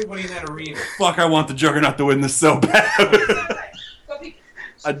kill everybody in that arena. Fuck, I want the Juggernaut to win this so bad.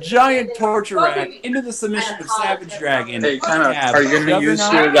 A giant torture rack into the submission of Savage Dragon. Hey, time out. Have Are you gonna use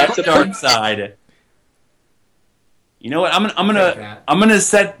Juggernaut your laptop? dark side. You know what? I'm gonna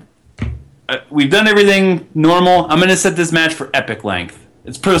set. We've done everything normal. I'm gonna set this match for epic length.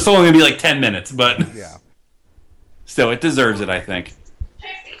 It's only gonna be like 10 minutes, but Yeah. still, it deserves it. I think.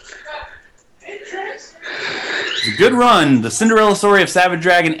 It's a good run. The Cinderella story of Savage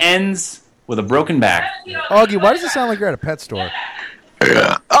Dragon ends with a broken back. Augie, why does it sound like you're at a pet store?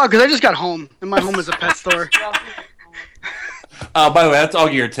 Oh, because I just got home, and my home is a pet store. By the way, that's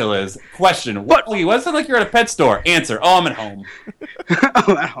Augie Ortiz. Question: What? Augie, why does it sound like you're at a pet store? Answer: Oh, I'm at home.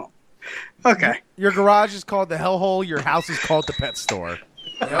 Oh, at home. Okay. Your garage is called the hellhole. Your house is called the pet store.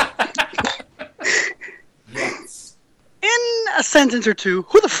 Yep. Yes. In a sentence or two,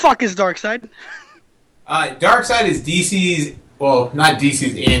 who the fuck is Darkseid? Darkseid is DC's. Well, not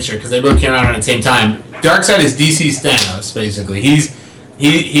DC's answer because they both came out at the same time. Darkseid is DC's Thanos, basically.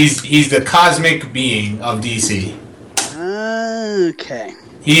 He's the cosmic being of DC. Okay.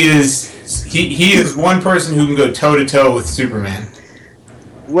 He is one person who can go toe to toe with Superman.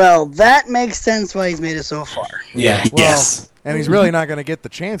 Well, that makes sense why he's made it so far. Yeah. Well, Yes. And he's really not going to get the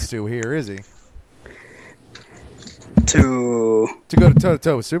chance to here, is he? To go to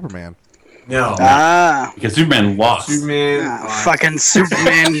toe-to-toe with Superman. No. Because Superman lost. Superman. Fucking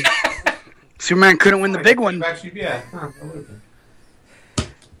Superman. Superman couldn't win the big one. Actually, yeah. Huh, that would've been.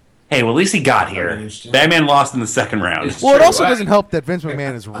 Hey, well, at least he got here. Batman lost in the second round. It's Well, it true. also doesn't help that Vince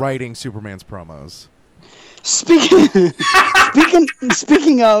McMahon is writing Superman's promos. Speaking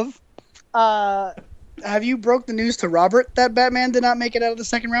of, have you broke the news to Robert that Batman did not make it out of the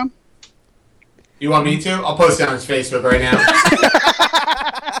second round? You want me to? I'll post it on his Facebook right now.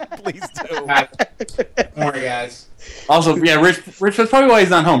 Please do. Don't worry, guys. Also, yeah, Rich, that's probably why he's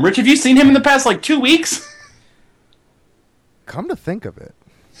not home. Rich, have you seen him in the past, 2 weeks? Come to think of it.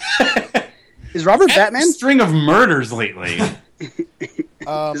 Is Robert Batman? String of murders lately.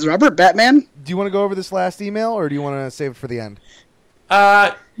 Is Robert Batman? Do you want to go over this last email, or do you want to save it for the end?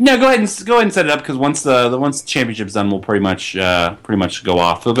 No, go ahead and set it up because once the championship's done, we'll pretty much go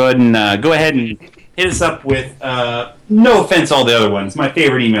off. So go ahead and hit us up with no offense, all the other ones. My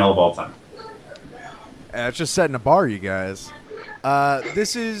favorite email of all time. It's just setting a bar, you guys.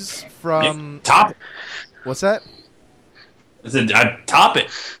 This is from Top it. What's that? I said top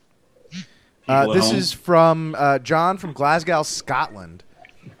it. This is from John from Glasgow, Scotland.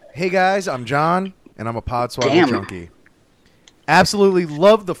 Hey guys, I'm John, and I'm a Podswoggle junkie. Absolutely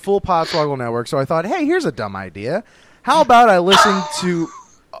love the full Podswoggle network, so I thought, hey, here's a dumb idea. How about I listen to...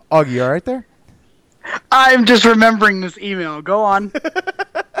 Augie, you all right there? I'm just remembering this email. Go on.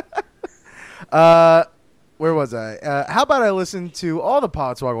 Where was I? How about I listen to all the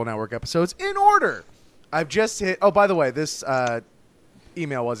Podswoggle network episodes in order? I've just hit... Oh, by the way, this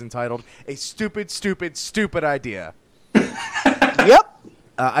email was entitled, A Stupid, Stupid, Stupid Idea. Yep.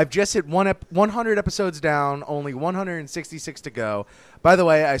 I've just hit 100 episodes down, only 166 to go. By the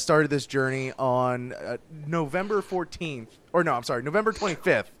way, I started this journey on November 14th. Or no, I'm sorry, November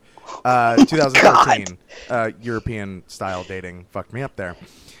 25th, 2013. European-style dating fucked me up there.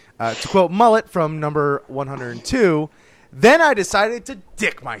 To quote Mullet from number 102, then I decided to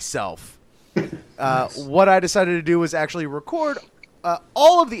dick myself. What I decided to do was actually record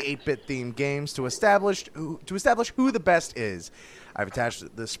all of the 8-bit themed games to establish who the best is. I've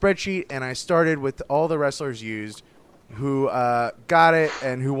attached the spreadsheet, and I started with all the wrestlers used, who got it,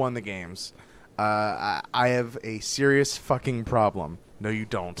 and who won the games. I have a serious fucking problem. No, you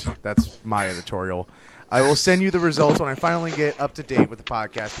don't. That's my editorial. I will send you the results when I finally get up to date with the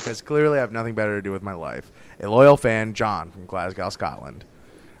podcast, because clearly I have nothing better to do with my life. A loyal fan, John from Glasgow, Scotland.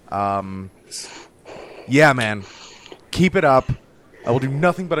 Yeah, man. Keep it up. I will do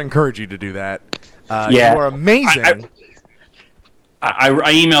nothing but encourage you to do that. You are amazing. I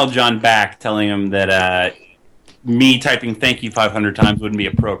emailed John back telling him that me typing thank you 500 times wouldn't be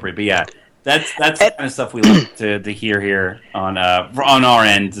appropriate. But yeah, that's the kind of stuff we love to hear here on our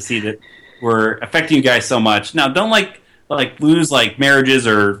end, to see that we're affecting you guys so much. Now, don't lose marriages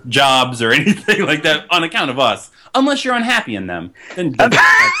or jobs or anything like that on account of us, unless you're unhappy in them. Then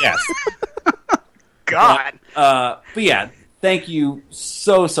yes. God. But yeah, thank you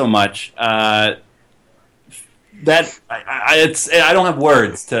so much. I don't have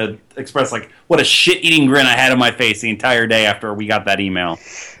words to express what a shit-eating grin I had on my face the entire day after we got that email.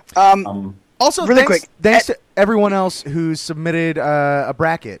 Also, really thanks to everyone else who submitted a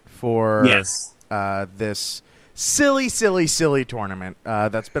bracket for this silly tournament.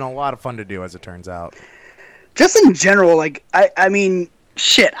 That's been a lot of fun to do, as it turns out. Just in general, I mean,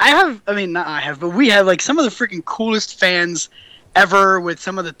 shit. But we have some of the freaking coolest fans ever with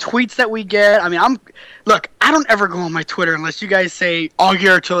some of the tweets that we get. I mean, I don't ever go on my Twitter unless you guys say Augie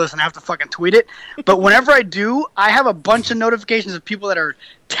Artulis and I have to fucking tweet it. But whenever I do, I have a bunch of notifications of people that are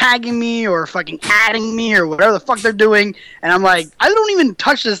tagging me or fucking adding me or whatever the fuck they're doing. And I'm like, I don't even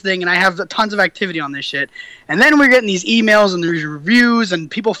touch this thing, and I have tons of activity on this shit. And then we're getting these emails and these reviews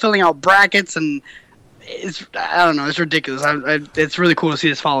and people filling out brackets, and I don't know, it's ridiculous. It's really cool to see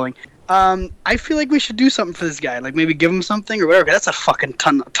this following. I feel like we should do something for this guy, maybe give him something or whatever. That's a fucking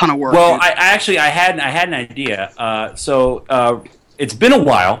ton of work. Well, dude. I had an idea. So it's been a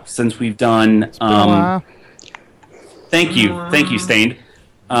while since we've done. Thank you, Stained.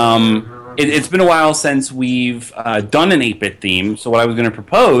 It's been a while since we've done an 8-bit theme. So what I was going to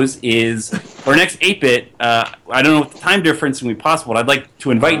propose is for our next 8-bit. I don't know what the time difference would be possible. I'd like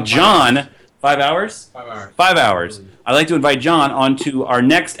to invite John. 5 hours? 5 hours. 5 hours. I'd like to invite John onto our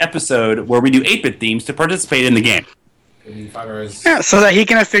next episode where we do 8-bit themes to participate in the game. 5 hours. Yeah, so that he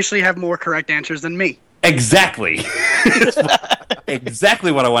can officially have more correct answers than me. Exactly.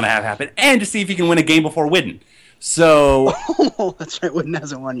 Exactly what I want to have happen. And to see if he can win a game before Widden. So... Oh, that's right. Widden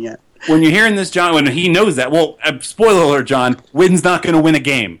hasn't won yet. When you're hearing this, John, when he knows that... Well, spoiler alert, John. Widden's not going to win a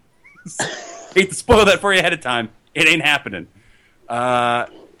game. Hate to spoil that for you ahead of time. It ain't happening.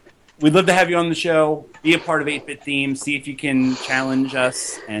 We'd love to have you on the show, be a part of 8-Bit Theme, see if you can challenge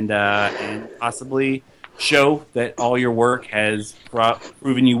us, and possibly show that all your work has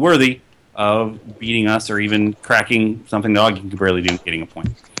proven you worthy of beating us or even cracking something that Augie can barely do, getting a point.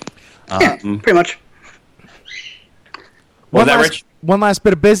 Pretty much. One last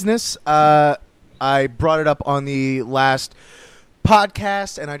bit of business. I brought it up on the last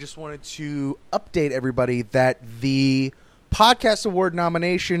podcast, and I just wanted to update everybody that the Podcast Award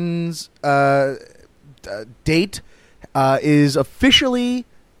nominations date is officially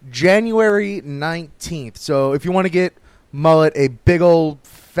January 19th. So if you want to get Mullet a big old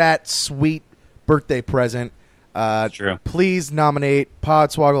fat sweet birthday present, True. Please nominate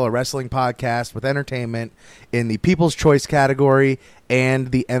Podswoggle, a wrestling podcast with entertainment, in the People's Choice category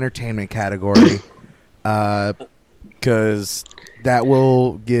and the entertainment category, because that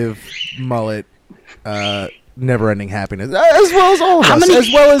will give Mullet never-ending happiness, as well as all of us,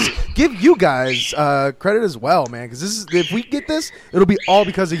 as well as give you guys credit as well, man. Because if we get this, it'll be all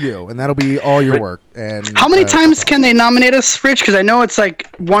because of you, and that'll be all your work. And how many times can they nominate us, Rich? Because I know it's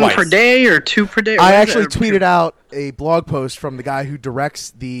like one Twice. per day or two per day. I actually tweeted out a blog post from the guy who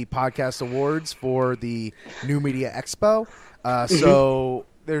directs the podcast awards for the New Media Expo. So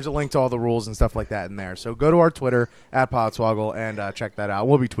there's a link to all the rules and stuff like that in there. So go to our Twitter at Podswoggle and check that out.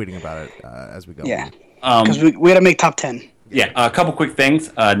 We'll be tweeting about it as we go. Yeah, because we got to make top 10. Yeah, a couple quick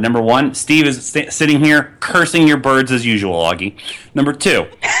things. Number one, Steve is sitting here cursing your birds as usual, Augie. Number two.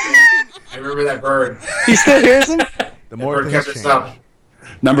 I remember that bird. He still hears him? The more Bird things kept us change. up.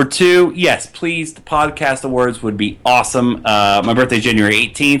 Number two, yes, please, the podcast awards would be awesome. My birthday's January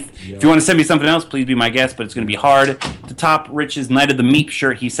 18th. If you want to send me something else, please be my guest, but it's going to be hard to top Rich's Night of the Meep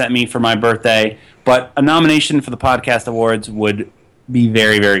shirt he sent me for my birthday. But a nomination for the podcast awards would be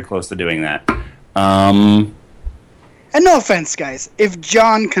very, very close to doing that. And no offense, guys, if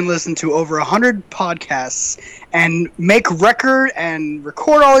John can listen to over 100 podcasts and make record and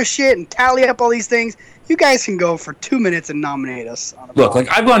record all this shit and tally up all these things, you guys can go for 2 minutes and nominate us. On a Look, blog. like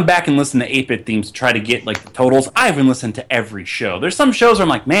I've gone back and listened to 8-Bit themes to try to get like the totals. I haven't listened to every show. There's some shows where I'm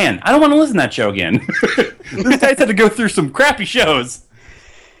like, man, I don't want to listen to that show again. This guy's had to go through some crappy shows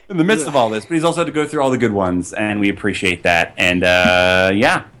in the midst of all this, but he's also had to go through all the good ones, and we appreciate that. And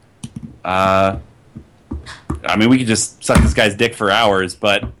yeah, I mean, we could just suck this guy's dick for hours,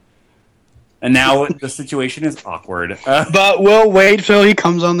 and now the situation is awkward. But we'll wait till he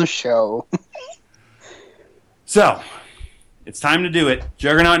comes on the show. So, it's time to do it.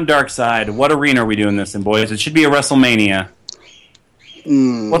 Juggernaut and Darkseid. What arena are we doing this in, boys? It should be a WrestleMania.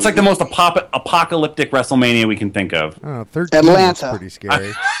 What's like the most apocalyptic WrestleMania we can think of? Oh, 13 Atlanta. was pretty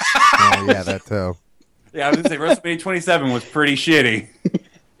scary. Oh, yeah, that too. Yeah, I was going to say WrestleMania 27 was pretty shitty.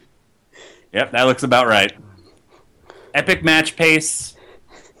 Yep, that looks about right. Epic match pace.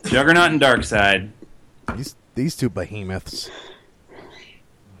 Juggernaut and Darkseid. These two behemoths.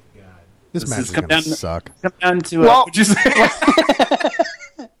 This This match has is come going down to to- suck. Come down to Well- what'd you say?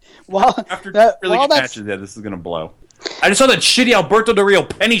 After really good that's matches, yeah, this is going to blow. I just saw that shitty Alberto Del Rio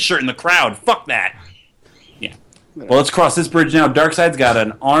penny shirt in the crowd. Fuck that. Yeah. Well, let's cross this bridge now. Darkseid's got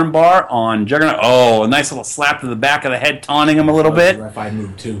an armbar on Juggernaut. Oh, a nice little slap to the back of the head, taunting him a little bit. The ref I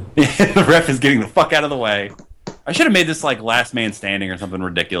moved too. The ref is getting the fuck out of the way. I should have made this like last man standing or something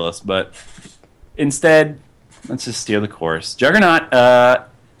ridiculous, but instead, let's just steer the course. Juggernaut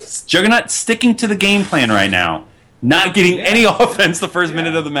sticking to the game plan right now. Not getting any offense the first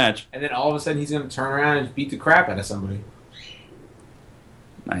minute of the match. And then all of a sudden he's going to turn around and beat the crap out of somebody.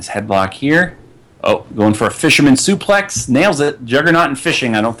 Nice headlock here. Oh, going for a fisherman suplex. Nails it. Juggernaut and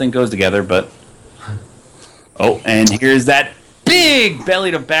fishing I don't think goes together, but... Oh, and here's that big belly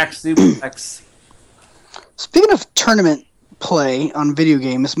to back suplex. Speaking of tournament play on video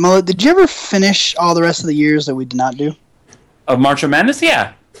games, Mullet, did you ever finish all the rest of the years that we did not do? Of March of Madness?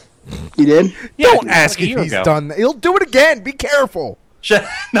 Yeah. You did? Yeah, Don't like ask a if year he's ago. done that. He'll do it again. Be careful.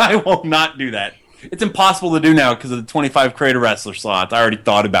 No, I will not do that. It's impossible to do now because of the 25 creator wrestler slots. I already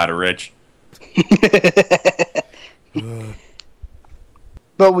thought about it, Rich.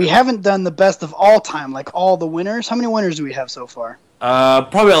 But we haven't done the best of all time, like all the winners. How many winners do we have so far?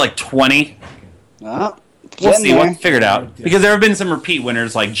 Probably like 20. Oh, We'll getting see. We'll there. figure it out. Because there have been some repeat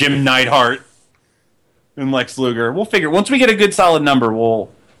winners like Jim Neidhart and Lex Luger. We'll figure. Once we get a good solid number, we'll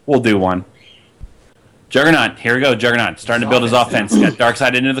do one. Juggernaut. Here we go. Juggernaut starting to build his offense. Got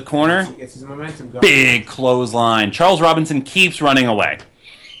Darkseid into the corner. Gets his momentum going. Big clothesline. Charles Robinson keeps running away.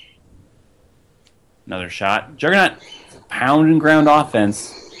 Another shot. Juggernaut. Pound and ground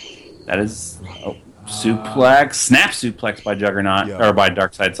offense. That is suplex. Snap suplex by Juggernaut. Yeah. Or by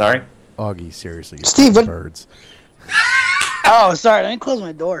Darkseid, sorry. Augie, seriously. you're Steve, fucking what- birds. Oh, sorry. Let me close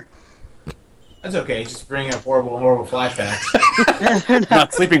my door. That's okay. Just bring up horrible flashbacks. I'm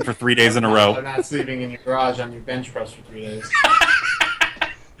not sleeping for 3 days in a I'm row. not sleeping in your garage on your bench press for 3 days.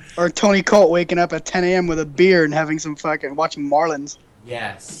 Or Tony Colt waking up at 10 a.m. with a beer and having some fucking watching Marlins.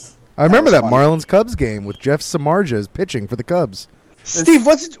 Yes. I remember was that funny. Marlins Cubs game with Jeff Samardzija pitching for the Cubs. Steve,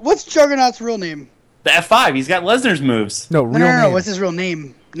 what's Juggernaut's real name? The F5. He's got Lesnar's moves. No, No, real no, no, name. What's his real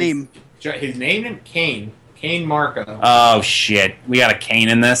name? His name is Kane. Kane Marco. Oh, shit. We got a Kane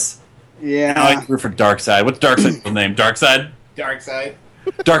in this. Now I Yeah. can root for Darkseid. What's Darkseid's real name? Darkseid? Darkseid.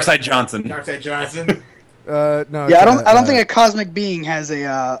 Darkseid Johnson. Darkseid Johnson. No. Yeah, I don't think a cosmic being has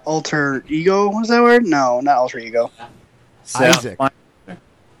a alter ego. What's that word? No, not alter ego. Isaac.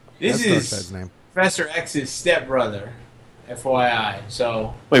 This That's is Darkseid's name. Professor X's stepbrother. FYI.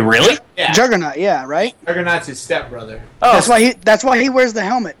 So Wait, really? yeah, Juggernaut, yeah, right. Juggernaut's his stepbrother. Oh, That's why he wears the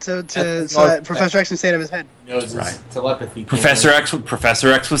helmet so that Professor X can stay out of his head. He knows his telepathy. Professor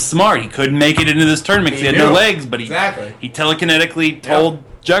X was smart. He couldn't make it into this tournament because he had no knew. legs, but he telekinetically told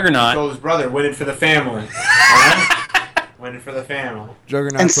Juggernaut. Told his brother, win it for the family. Alright? Win it for the family.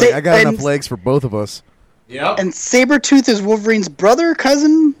 Juggernaut's And like, I got and- enough legs for both of us. Yep. And Sabretooth is Wolverine's brother,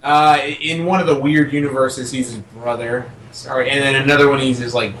 cousin. In one of the weird universes, he's his brother. Sorry, and then another one, he's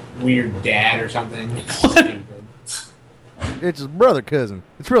his like weird dad or something. Stupid. It's his brother cousin.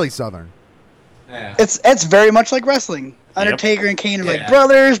 It's really southern. Yeah. It's very much like wrestling. Undertaker and Kane are like Yeah.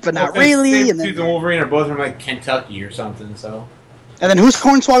 brothers, but not really. And Sabretooth then, and Wolverine are both from like Kentucky or something. So. and then who's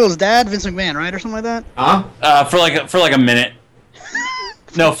Hornswoggle's dad? Vince McMahon, right, or something like that. Huh? For like a minute.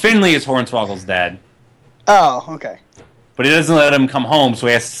 No, Finley is Hornswoggle's dad, Oh, okay. but he doesn't let him come home, so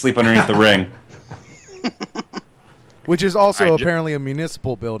he has to sleep underneath the ring. Which is also Alright, apparently a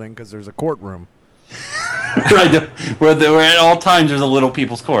municipal building because there's a courtroom. Right, where at all times there's a little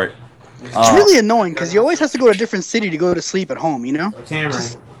people's court. It's really annoying because you always have to go to a different city to go to sleep at home. You know. So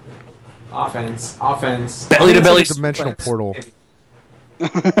Cameron. Offense. Belly to belly. It's a dimensional portal.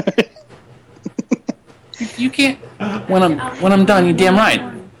 You can't. When I'm done, you're damn right.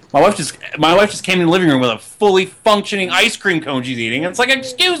 My wife just came in the living room with a fully functioning ice cream cone she's eating. And it's like,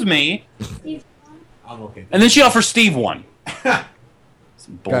 excuse me. I'm okay. And then she offers Steve one. Some Guys, this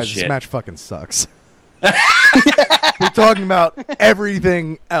bullshit. match fucking sucks. We're talking about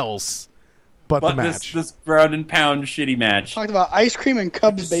everything else but the But match. this ground and pound shitty match. Talked about ice cream and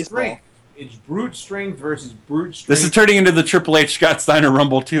Cubs baseball. Strength. It's brute strength versus brute strength. This is turning into the Triple H Scott Steiner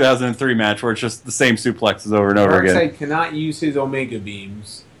Rumble 2003 match where it's just the same suplexes over and over again. Darkseid cannot use his Omega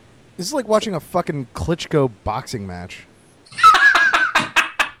beams. This is like watching a fucking Klitschko boxing match.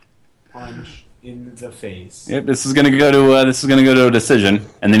 Punch in the face. Yep, this is gonna go to a decision,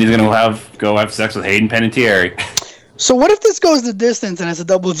 and then he's gonna go have sex with Hayden Panettiere. So what if this goes the distance and it's a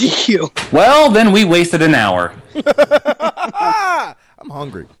double DQ? Well, then we wasted an hour. I'm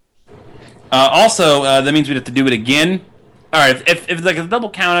hungry. Also, that means we'd have to do it again. All right, if like a double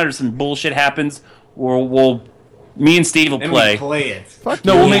count out or some bullshit happens, me and Steve will Then play. we play it. Fuck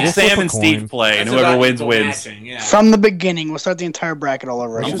No, you, we'll make flip Sam a and coin. Steve play, and That's whoever about wins equal wins. matching, yeah. From the beginning, we'll start the entire bracket all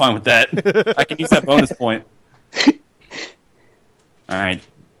over. I'm fine with that. I can use that bonus point. All right,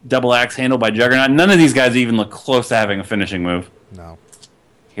 double axe handle by Juggernaut. None of these guys even look close to having a finishing move. No.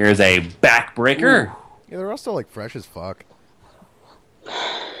 Here's a backbreaker. Yeah, they're all still like fresh as fuck.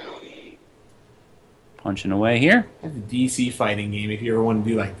 Punching away here. The DC fighting game, if you ever want to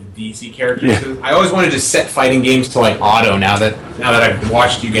do like the DC characters. I always wanted to set fighting games to like auto now that I've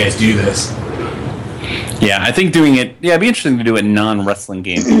watched you guys do this. Yeah, I think doing it. Yeah, it'd be interesting to do it non-wrestling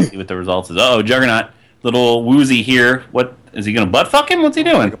games and see what the results is. Oh, Juggernaut, little woozy here. What is he gonna butt fuck him? What's he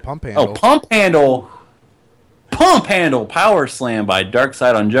doing? Like a pump handle. Oh, pump handle, power slam by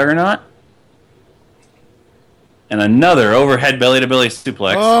Darkseid on Juggernaut, and another overhead belly to belly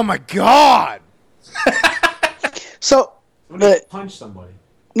suplex. Oh my god! So, Somebody punch somebody.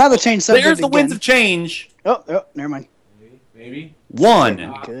 now the change subject There's the again. winds of change. Oh, never mind. Maybe.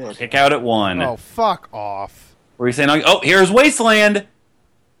 One. Good. Kick out at one. Oh, fuck off. Where he's saying, oh, here's Wasteland.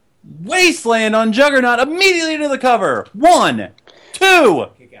 Wasteland on Juggernaut immediately to the cover. 1, 2.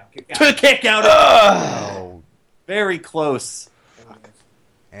 Kick out. To kick out. Oh. Very close.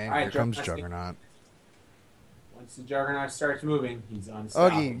 And All right, here comes let's Juggernaut. Once the Juggernaut starts moving, he's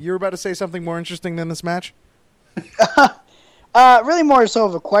unstoppable. Augie, you were about to say something more interesting than this match? Really more so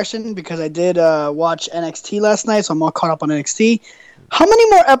of a question because I did watch NXT last night, so I'm all caught up on NXT. How many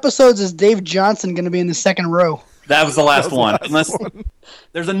more episodes is Dave Johnson going to be in the second row? That was the last one. Unless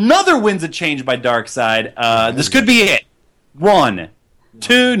there's another winds of change by Darkseid. This could be it. 1,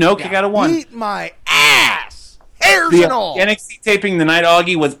 2. No, kick out of 1. Eat my ass! Hairs The and all! NXT taping the night,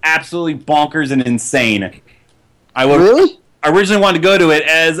 Augie, was absolutely bonkers and insane. I Really? originally wanted to go to it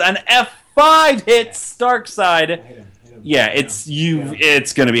as an F5 hits Darkseid. Yeah,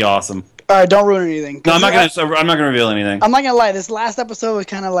 it's gonna be awesome. All right, don't ruin anything. No, I'm not gonna reveal anything. I'm not gonna lie. This last episode was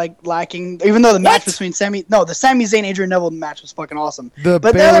kind of like lacking, even though the match between the Sami Zayn Adrian Neville match was fucking awesome. The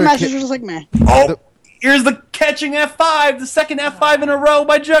but the Baylor other matches kid- were just like meh. Oh, here's the catching F5, the second F5 in a row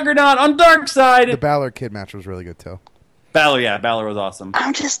by Juggernaut on Darkseid. The Balor Kid match was really good, too. Balor was awesome.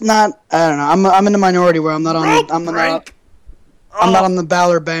 I'm just not. I don't know. I'm in the minority where I'm not on. I'm not on the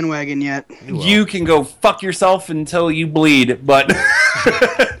Balor bandwagon yet. You can go fuck yourself until you bleed, but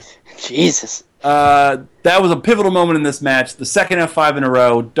Jesus. That was a pivotal moment in this match. The second F5 in a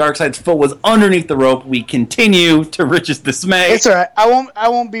row. Darkseid's foot was underneath the rope. We continue to Rich's dismay. It's all right. I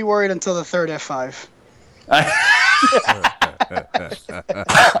won't be worried until the third F5.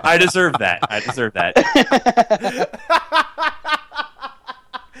 I deserve that.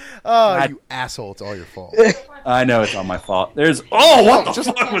 Oh, you asshole! It's all your fault. I know it's all my fault. What the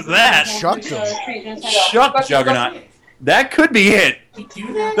fuck was that? Shucked him. Shuck Juggernaut. That could be it.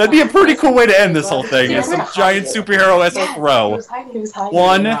 That'd be a pretty cool way to end this whole thing. Is some giant superhero-esque row.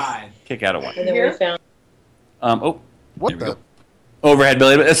 One, kick out of one. What the? Overhead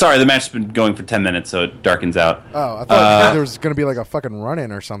Billy. Sorry, the match's been going for 10 minutes, so it darkens out. Oh, I thought there was going to be like a fucking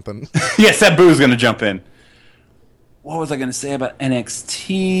run-in or something. Yeah, Sabu's going to jump in. What was I going to say about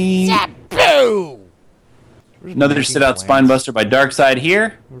NXT? Sabu! Another sit-out spinebuster by Darkseid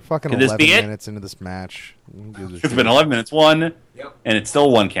here. We're fucking Could this 11 be it? minutes into this match. It's been 11 minutes, and it's still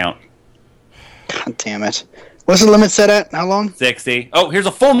one count. God damn it. What's the limit set at? How long? 60. Oh, here's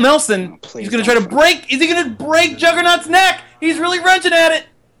a full Nelson. Please He's going to try to break. Is he going to break Juggernaut's neck? He's really wrenching at it.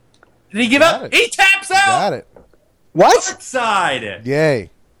 Did he give up? it. He taps out. Got it. What? Darkseid.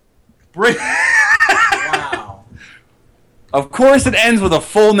 Yay. Break. Wow. Of course, it ends with a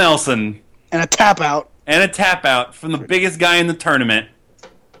full Nelson And a tap out. and a tap out from the biggest guy in the tournament.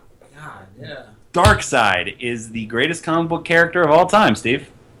 God, yeah. Darkseid is the greatest comic book character of all time, Steve.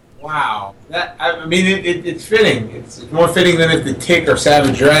 Wow. I mean, it's fitting. It's more fitting than if the Tick or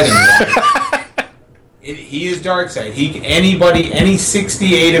Savage Dragon won. He is Darkseid. Any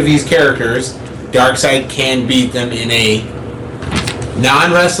 68 of these characters, Darkseid can beat them in a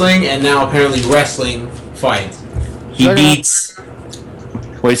non-wrestling and now apparently wrestling fight. He Juggernaut. beats...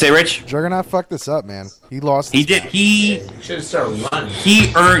 What do you say, Rich? Juggernaut fucked this up, man. He lost. He this did. match. He Should have started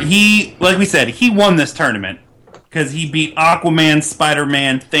running. like we said, he won this tournament because he beat Aquaman,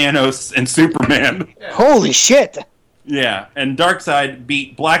 Spider-Man, Thanos, and Superman. Holy shit. Yeah, and Darkseid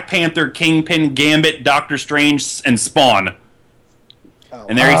beat Black Panther, Kingpin, Gambit, Doctor Strange, and Spawn.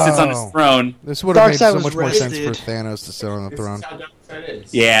 And there he sits on his Oh. throne. This would have made Darkseid so was much more sense for roasted. Thanos to sit on the This throne. is how Darkseid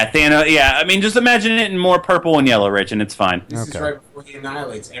is. Yeah, Thanos. Yeah, I mean, just imagine it in more purple and yellow, Rich, and it's fine. This is Okay. right before he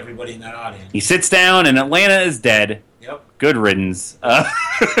annihilates everybody in that audience. He sits down, and Atlanta is dead. Yep. Good riddance.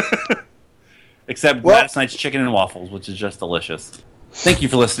 Except Well- last night's chicken and waffles, which is just delicious. Thank you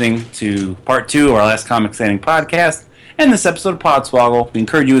for listening to part 2 of our Last Comic Standing podcast and this episode of Podswoggle. We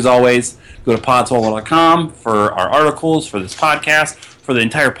encourage you, as always, go to podswoggle.com for our articles, for this podcast, for the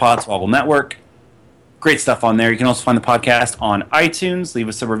entire Podswoggle network. Great stuff on there. You can also find the podcast on iTunes. Leave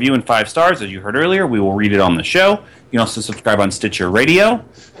us a review and 5 stars, as you heard earlier. We will read it on the show. You can also subscribe on Stitcher Radio.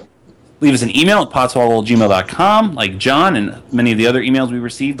 Leave us an email at podswoggle@gmail.com, like John and many of the other emails we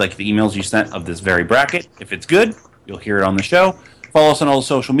received, like the emails you sent of this very bracket. If it's good, you'll hear it on the show. Follow us on all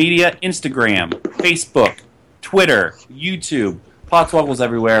social media, Instagram, Facebook, Twitter, YouTube. Podswoggle's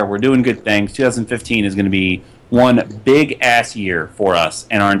everywhere. We're doing good things. 2015 is going to be one big-ass year for us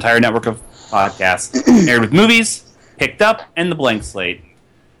and our entire network of podcasts, aired with movies, picked up, and the blank slate.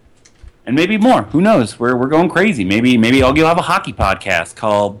 And maybe more. Who knows? We're going crazy. Maybe you'll have a hockey podcast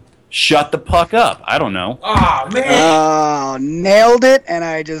called Shut the Puck Up. I don't know. Oh, man. Oh, nailed it, and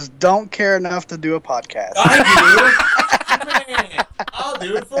I just don't care enough to do a podcast. I do. Man, I'll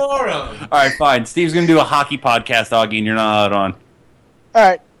do it for him. All right, fine. Steve's going to do a hockey podcast, Augie, and you're not on. All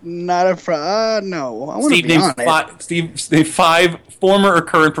right, not a no. I want to Steve be on named it. 5 former or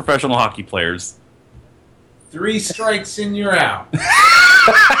current professional hockey players. 3 strikes and you're out.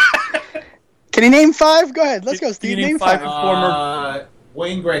 Can you name 5? Go ahead. Let's go, Can Steve. you name Name 5? 5.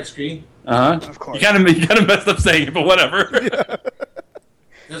 Wayne Gretzky. Of course. You kind of messed up saying it, but whatever.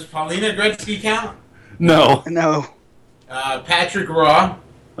 Does Paulina Gretzky count? No. No. Patrick Raw.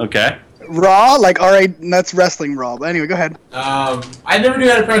 Okay. Raw, like alright, that's wrestling Raw. But anyway, go ahead. I never knew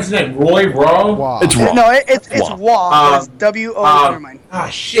how to pronounce his name. Roy Raw. Wow. It's wrong. No, it's Wah. Wah. It's W-O. Never mind. Ah,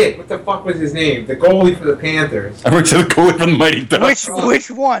 shit. What the fuck was his name? The goalie for the Panthers. I went to the goalie from the Mighty Ducks. Which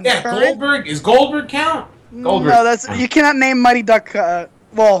one? Yeah, Current? Goldberg. Is Goldberg count? Goldberg. No, that's you cannot name Mighty Duck. The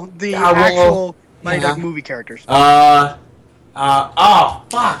actual Mighty Duck movie characters. Oh,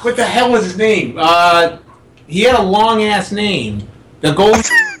 fuck. What the hell was his name? He had a long ass name. The goalie.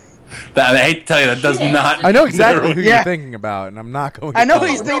 I hate to tell you, that does not. I know exactly who Yeah. you're thinking about, and I'm not going to I know tell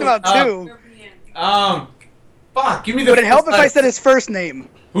who he's you. thinking about too. Fuck. Give me the. Would it help if I first said his first name?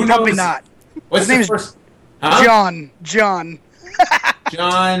 Who Probably knows? not. What's His name's the first? Huh? John. John.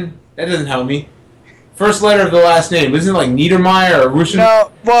 That doesn't help me. First letter of the last name. Isn't it like Niedermeyer or Russian?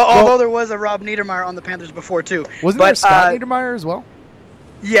 No, well, although there was a Rob Niedermeyer on the Panthers before too. Wasn't But, there Scott Niedermeyer as well?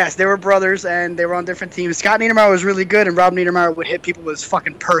 Yes, they were brothers, and they were on different teams. Scott Niedermayer was really good, and Rob Niedermayer would hit people with his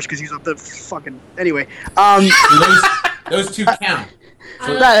fucking purse because he's the fucking... Anyway. Those two count.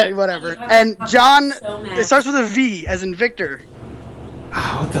 Whatever. And John, it starts with a V, as in Victor.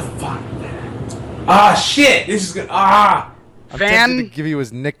 Ah, what the fuck? Ah, shit! This is good. Ah! I'm Van... tempted to give you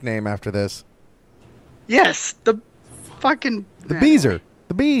his nickname after this. Yes, the fucking... The Beezer.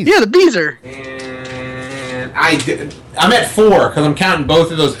 The Bees. Yeah, the Beezer. And I'm at 4 because I'm counting both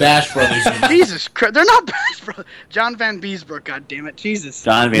of those Bash brothers. Jesus Christ, they're not Bash Brothers. John Van Beesbrook, God damn it, Jesus.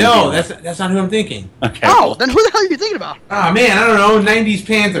 John Van No, Beelen. that's not who I'm thinking. Okay. Oh, then who the hell are you thinking about? Ah, man, I don't know. 90s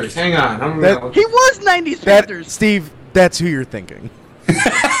Panthers. Hang on. I'm gonna... He was 90s Panthers. Steve, that's who you're thinking.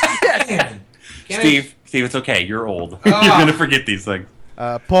 Man. Steve, it's okay. You're old. Ah. You're gonna forget these things.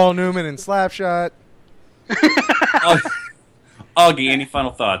 Paul Newman and Slapshot. Augie, any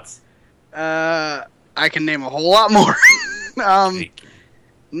final thoughts? I can name a whole lot more.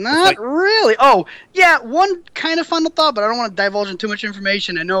 Not really. Oh, yeah, one kind of final thought, but I don't want to divulge in too much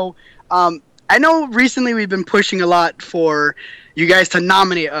information. I know recently we've been pushing a lot for you guys to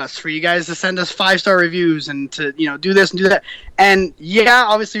nominate us, for you guys to send us 5-star reviews and to, do this and do that. And yeah,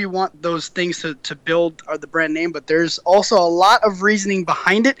 obviously we want those things to build the brand name, but there's also a lot of reasoning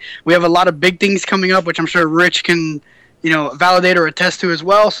behind it. We have a lot of big things coming up, which I'm sure Rich can, validate or attest to as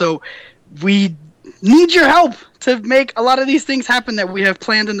well. So we need your help to make a lot of these things happen that we have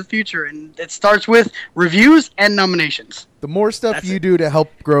planned in the future. And it starts with reviews and nominations. The more stuff you do to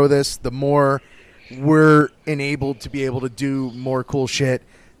help grow this, the more we're enabled to be able to do more cool shit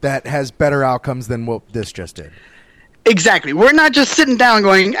that has better outcomes than what this just did. Exactly. We're not just sitting down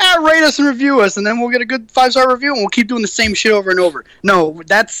going, rate us and review us, and then we'll get a good 5-star review, and we'll keep doing the same shit over and over. No,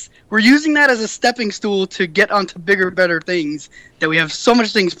 we're using that as a stepping stool to get onto bigger, better things that we have so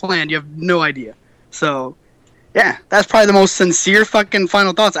much things planned, you have no idea. So, yeah, that's probably the most sincere fucking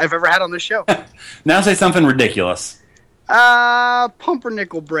final thoughts I've ever had on this show. Now say something ridiculous.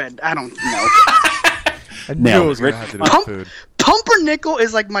 Pumpernickel bread. I don't know. I knew it was going to have to do with food. Pumpernickel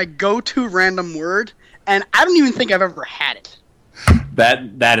is like my go-to random word, and I don't even think I've ever had it.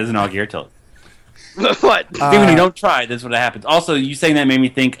 That is an Augie Artillery. What? Even when you don't try, that's what happens. Also, you saying that made me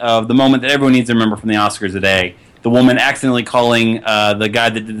think of the moment that everyone needs to remember from the Oscars today. The woman accidentally calling the guy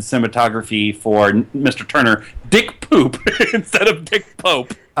that did the cinematography for Mr. Turner Dick Poop instead of Dick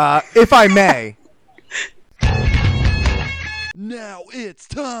Pope. If I may. Now it's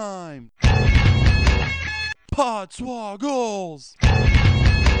time. Podswoggles.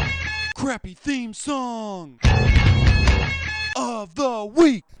 Crappy theme song of the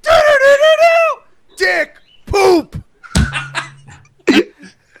week. Dick Poop.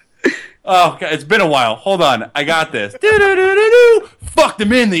 Oh, God, it's been a while. Hold on. I got this. Do-do-do-do-do. Fucked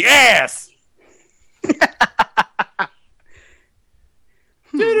him in the ass.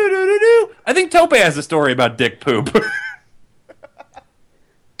 Do-do-do-do-do. I think Tope has a story about Dick Poop.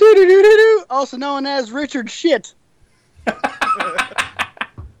 Do-do-do-do-do, also known as Richard Shit.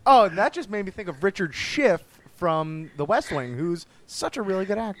 Oh, and that just made me think of Richard Schiff from The West Wing, who's such a really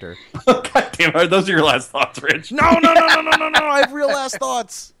good actor. God damn it. Those are your last thoughts, Rich. No. I have real last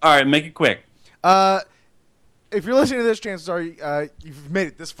thoughts. All right, make it quick. If you're listening to this, chances are you've made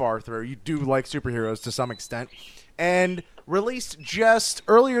it this far through. You do like superheroes to some extent. And released just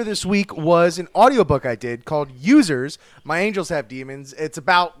earlier this week was an audiobook I did called Users, My Angels Have Demons.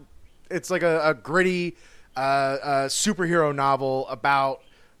 It's like a gritty superhero novel about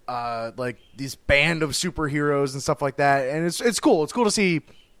like this band of superheroes and stuff like that. And it's cool. It's cool to see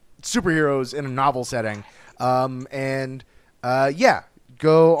superheroes in a novel setting. Yeah,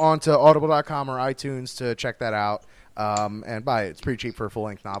 go on to audible.com or iTunes to check that out and buy it. It's pretty cheap for a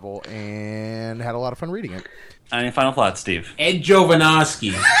full-length novel, and had a lot of fun reading it. Any final thoughts, Steve? Ed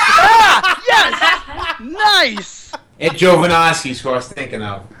Jovanovski. Yes! Nice! Ed Jovanovski is who I was thinking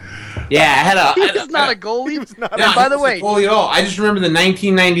of. Yeah, I had a... He was not a goalie. No, by the he way, wasn't a goalie at all. I just remember the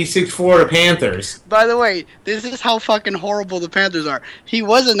 1996 Florida Panthers. By the way, this is how fucking horrible the Panthers are. He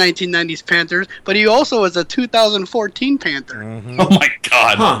was a 1990s Panthers, but he also was a 2014 Panther. Mm-hmm. Oh, my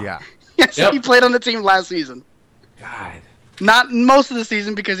God. Huh. Yeah. Yes, Yep. He played on the team last season. God. Not most of the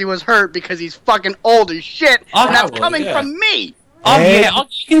season because he was hurt because he's fucking old as shit, Oh, and that's well, coming yeah. from me. Oh, Ed- yeah.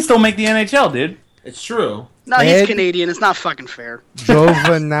 You can still make the NHL, dude. It's true. No, he's Ed- Canadian. It's not fucking fair.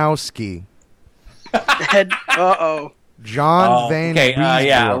 Jovanowski. Ed, uh-oh. John Van Okay,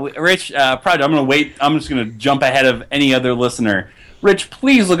 yeah. Rich, probably, I'm going to wait. I'm just going to jump ahead of any other listener. Rich,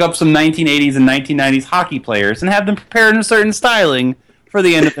 please look up some 1980s and 1990s hockey players and have them prepared in a certain styling for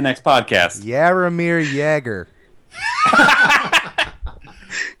the end of the next podcast. Jaromir Jagr.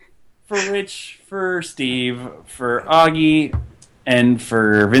 For Rich, for Steve, for Augie, And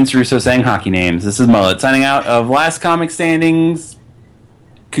for Vince Russo saying hockey names, this is Mullet signing out of Last Comic Standing's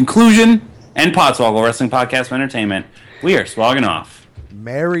conclusion and Podswoggle Wrestling Podcast for Entertainment. We are swogging off.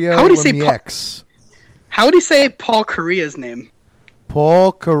 Mario How would he say Lemieux. How would he say Paul Correa's name?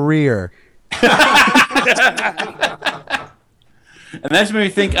 Paul Career. And that's made me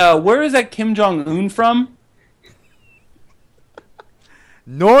think, where is that Kim Jong-un from?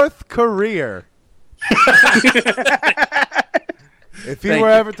 North Korea. If he Thank were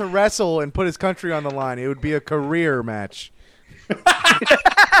you. ever to wrestle and put his country on the line, it would be a career match.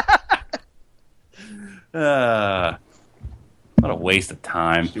 What a waste of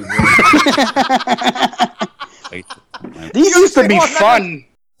time. Waste of time. These used to be fun.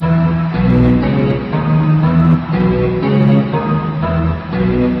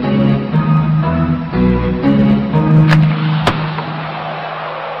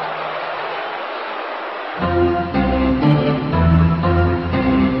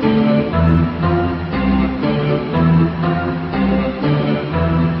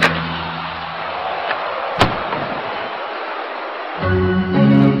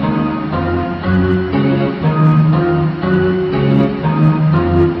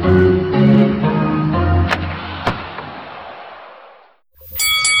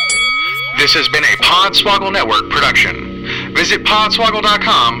 This has been a Podswoggle Network production. Visit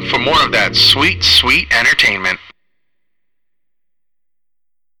podswoggle.com for more of that sweet, sweet entertainment.